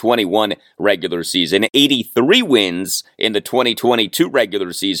 2021 regular season, 83 wins in the 2022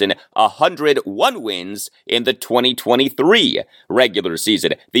 regular season, 101 wins in the 2023 regular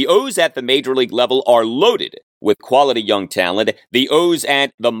season. The O's at the major league level are loaded with quality young talent. The O's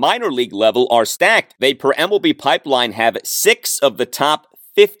at the minor league level are stacked. They, per MLB Pipeline, have 6 of the top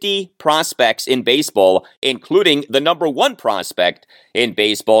 50 prospects in baseball, including the number one prospect in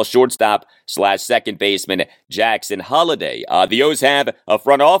baseball, shortstop/second baseman Jackson Holliday. The O's have a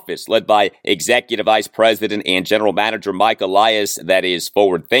front office led by Executive Vice President and General Manager Mike Elias that is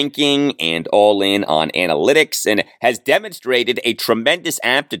forward-thinking and all in on analytics and has demonstrated a tremendous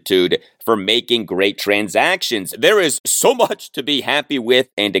aptitude for making great transactions. There is so much to be happy with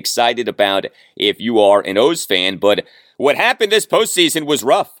and excited about if you are an O's fan, but what happened this postseason was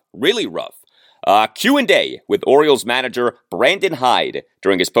rough, really rough. Q&A with Orioles manager Brandon Hyde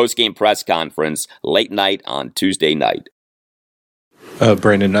during his postgame press conference late night on Tuesday night.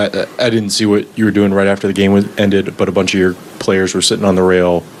 Brandon, I didn't see what you were doing right after the game ended, but a bunch of your players were sitting on the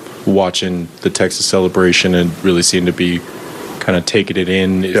rail watching the Texas celebration and really seemed to be kind of taking it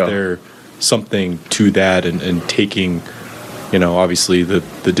in. Is there something to that and taking, obviously the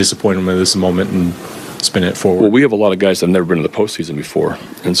disappointment of this moment and spin it forward? Well, we have a lot of guys that have never been to the postseason before,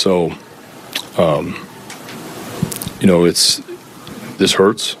 and so, this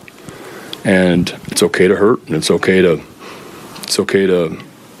hurts, and it's okay to hurt, and it's okay to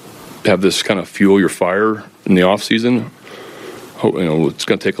have this kind of fuel your fire in the off season. It's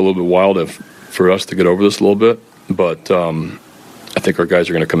going to take a little bit while for us to get over this a little bit, but I think our guys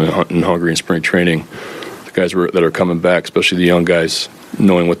are going to come in hungry in spring training. The guys that are coming back, especially the young guys,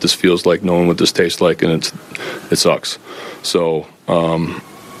 knowing what this feels like, knowing what this tastes like, and it sucks. So,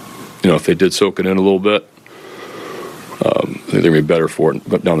 if they did soak it in a little bit, I think they're going to be better for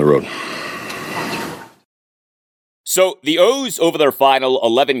it down the road. So the O's, over their final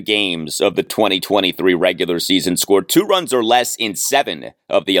 11 games of the 2023 regular season, scored 2 runs or less in 7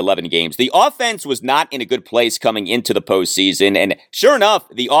 of the 11 games. The offense was not in a good place coming into the postseason, and sure enough,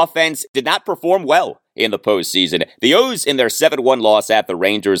 the offense did not perform well in the postseason. The O's, in their 7-1 loss at the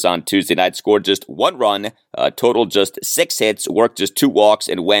Rangers on Tuesday night, scored just 1 run, totaled just 6 hits, worked just 2 walks,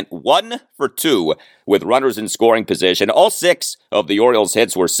 and went 1 for 2 with runners in scoring position. All 6 of the Orioles'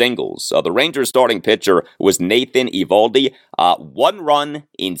 hits were singles. The Rangers' starting pitcher was Nathan Eovaldi. 1 run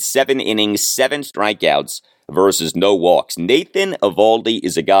in 7 innings, 7 strikeouts versus no walks. Nathan Eovaldi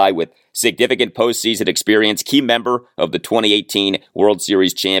is a guy with significant postseason experience, key member of the 2018 World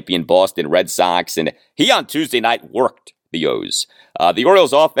Series champion Boston Red Sox, and he on Tuesday night worked the O's. The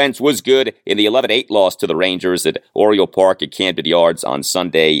Orioles' offense was good in the 11-8 loss to the Rangers at Oriole Park at Camden Yards on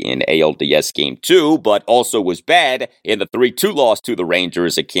Sunday in ALDS Game 2, but also was bad in the 3-2 loss to the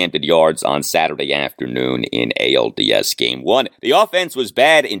Rangers at Camden Yards on Saturday afternoon in ALDS Game 1. The offense was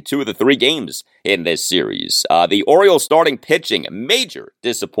bad in 2 of the 3 games in this series. The Orioles' starting pitching, major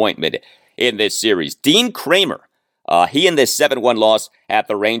disappointment in this series. Dean Kramer, he in this 7-1 loss at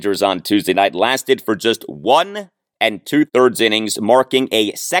the Rangers on Tuesday night lasted for just 1 2/3 innings, marking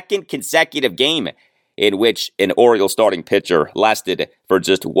a second consecutive game in which an Orioles starting pitcher lasted for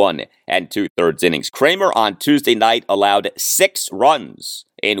just 1 2/3 innings. Kramer on Tuesday night allowed 6 runs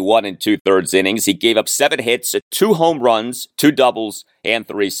in 1 2/3 innings. He gave up 7 hits, 2 home runs, 2 doubles, and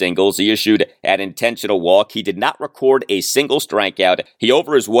 3 singles. He issued an intentional walk. He did not record a single strikeout. He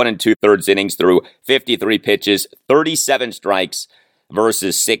over his 1 2/3 innings through 53 pitches, 37 strikes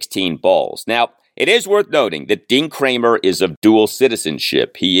versus 16 balls. Now, it is worth noting that Dean Kramer is of dual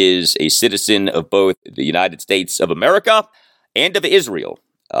citizenship. He is a citizen of both the United States of America and of Israel.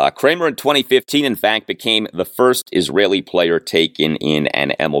 Kramer in 2015, in fact, became the first Israeli player taken in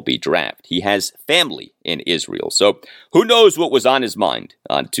an MLB draft. He has family in Israel, so who knows what was on his mind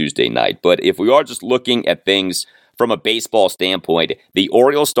on Tuesday night. But if we are just looking at things from a baseball standpoint, the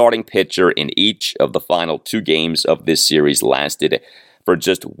Orioles starting pitcher in each of the final 2 games of this series lasted for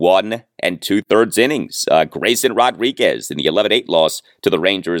just 1 2/3 innings. Grayson Rodriguez in the 11-8 loss to the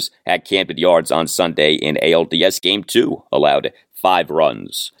Rangers at Camden Yards on Sunday in ALDS Game 2 allowed 5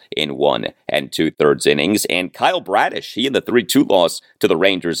 runs in 1 2/3 innings. And Kyle Bradish, he in the 3-2 loss to the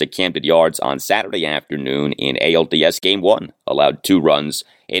Rangers at Camden Yards on Saturday afternoon in ALDS Game 1 allowed 2 runs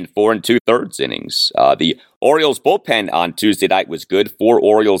in 4 2/3 innings. The Orioles bullpen on Tuesday night was good. 4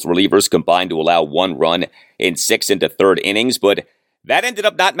 Orioles relievers combined to allow 1 run in 6 1/3 innings, but that ended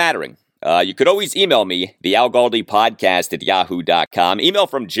up not mattering. You could always email me, the Al Galdi podcast at yahoo.com. Email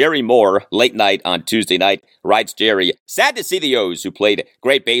from Jerry Moore, late night on Tuesday night, writes Jerry, sad to see the O's, who played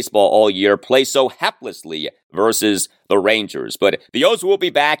great baseball all year, play so haplessly versus the Rangers. But the O's will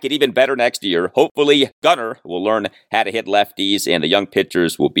be back and even better next year. Hopefully, Gunnar will learn how to hit lefties and the young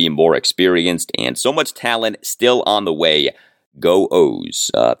pitchers will be more experienced and so much talent still on the way. Go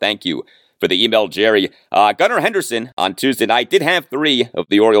O's. Thank you for the email, Jerry. Gunnar Henderson on Tuesday night did have 3 of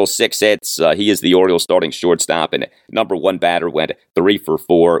the Orioles' 6 hits. He is the Orioles starting shortstop and number 1 batter, went 3 for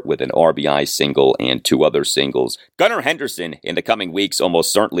 4 with an RBI single and 2 other singles. Gunnar Henderson in the coming weeks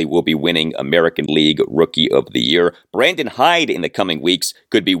almost certainly will be winning American League Rookie of the Year. Brandon Hyde in the coming weeks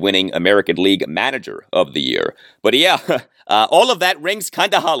could be winning American League Manager of the Year. But yeah, all of that rings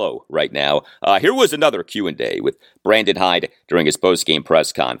kind of hollow right now. Here was another Q&A with Brandon Hyde during his post-game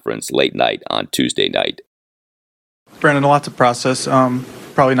press conference late night on Tuesday night. Brandon, a lot to process.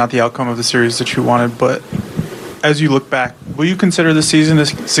 Probably not the outcome of the series that you wanted, but as you look back, will you consider the season a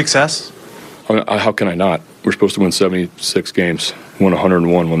success? How can I not? We're supposed to win 76 games, won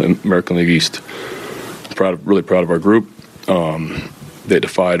 101, won the American League East. Really proud of our group. They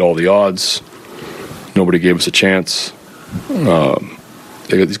defied all the odds. Nobody gave us a chance.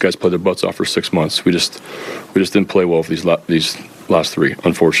 These guys played their butts off for 6 months. We just didn't play well for these last 3,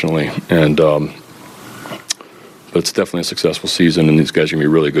 unfortunately. And but it's definitely a successful season, and these guys are going to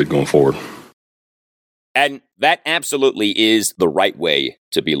be really good going forward. And that absolutely is the right way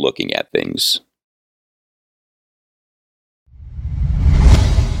to be looking at things.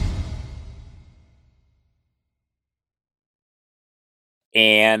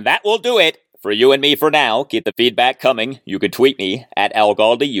 And that will do it for you and me for now. Keep the feedback coming. You can tweet me at Al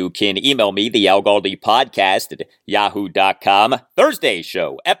Galdi. You can email me, the Al Galdi podcast at yahoo.com. Thursday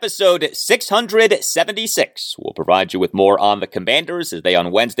show, episode 676. We'll provide you with more on the Commanders as they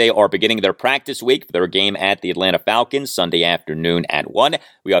on Wednesday are beginning their practice week for their game at the Atlanta Falcons Sunday afternoon at 1.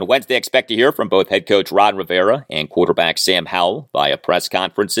 We on Wednesday expect to hear from both head coach Ron Rivera and quarterback Sam Howell via press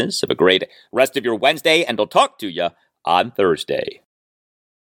conferences. Have a great rest of your Wednesday, and I'll talk to you on Thursday.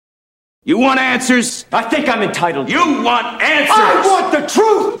 You want answers? I think I'm entitled. You want answers? I want the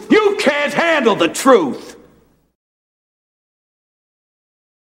truth! You can't handle the truth.